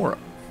have any more of.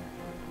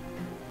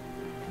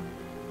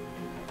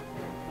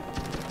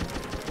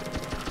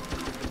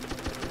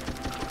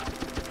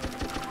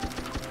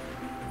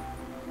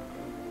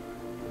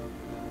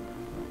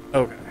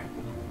 Okay.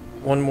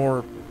 One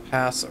more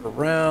pass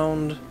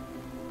around.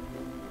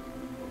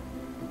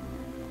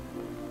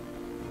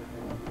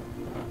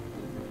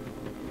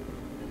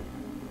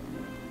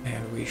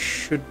 And we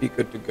should be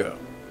good to go.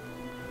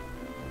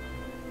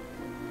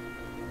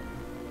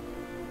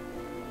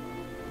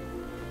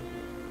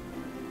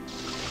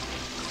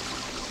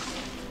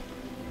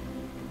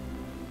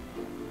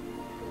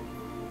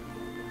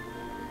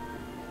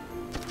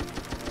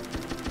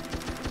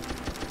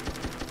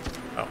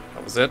 Oh,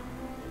 that was it?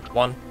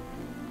 One.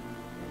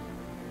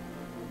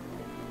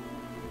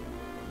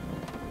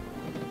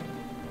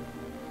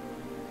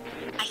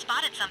 I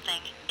spotted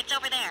something. It's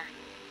over there.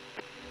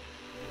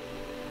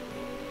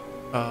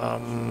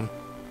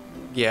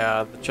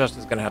 Yeah, the chest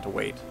is gonna have to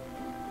wait.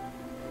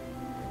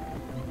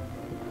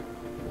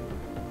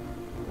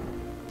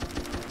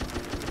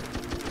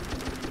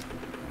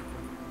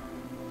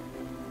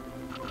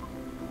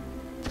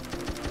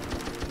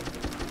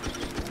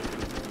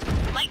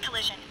 Light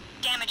collision.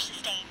 Damage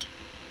sustained.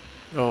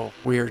 Oh,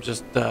 we are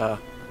just,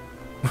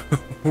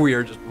 we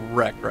are just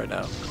wrecked right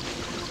now.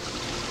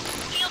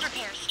 Field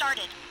repairs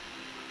started.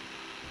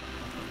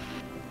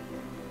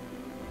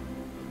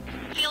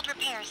 Field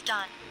repairs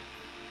done.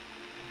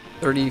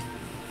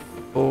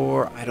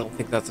 34. I don't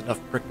think that's enough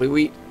prickly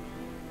wheat.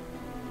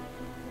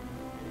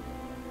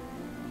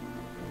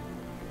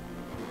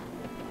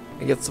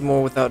 I get some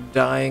more without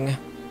dying.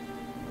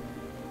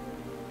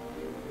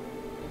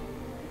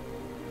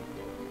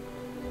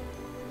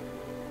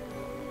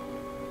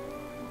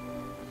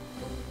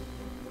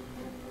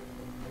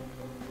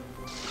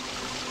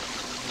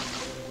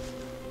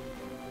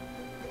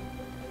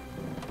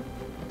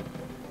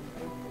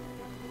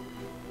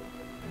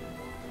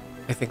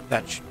 I think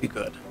that should be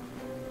good.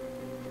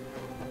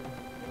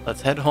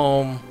 Let's head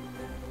home.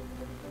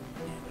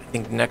 I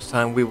think next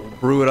time we will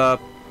brew it up,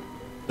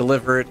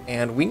 deliver it,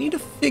 and we need to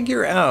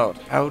figure out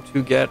how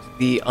to get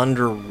the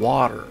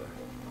underwater.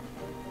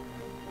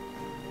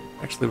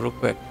 Actually, real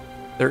quick,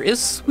 there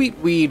is sweet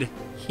weed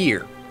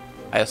here.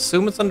 I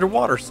assume it's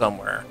underwater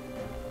somewhere.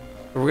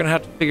 So we're gonna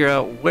have to figure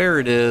out where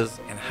it is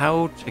and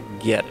how to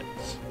get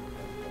it.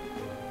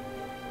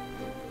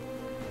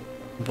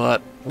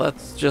 But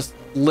let's just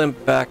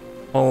limp back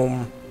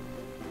home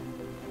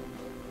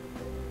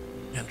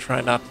and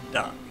try not to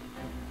die.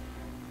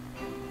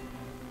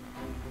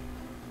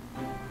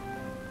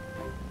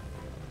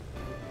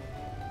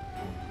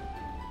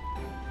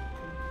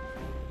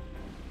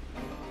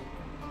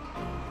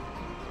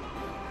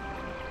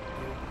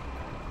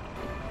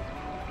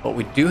 But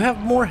we do have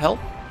more help.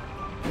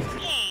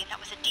 Hey, that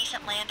was a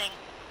decent landing.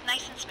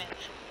 Nice and smooth.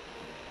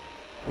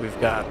 We've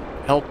got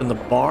help in the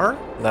bar.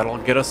 That'll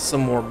get us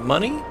some more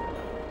money.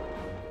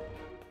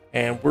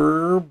 And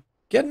we're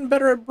getting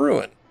better at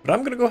brewing. But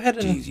I'm going to go ahead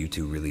and... Geez, you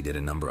two really did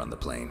a number on the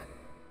plane.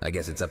 I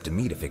guess it's up to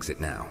me to fix it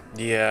now.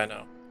 Yeah, I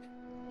know.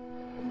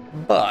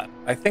 But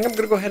I think I'm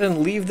going to go ahead and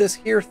leave this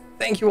here.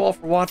 Thank you all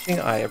for watching.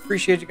 I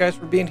appreciate you guys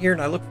for being here,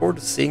 and I look forward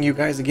to seeing you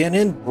guys again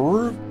in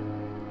Brew.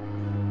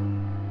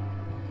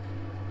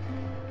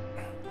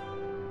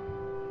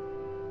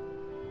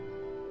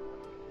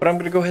 But I'm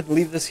going to go ahead and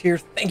leave this here.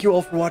 Thank you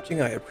all for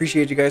watching. I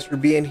appreciate you guys for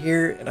being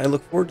here, and I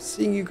look forward to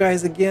seeing you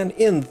guys again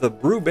in the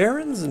Brew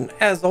Barons. And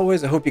as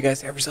always, I hope you guys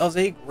have yourselves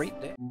a great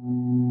day.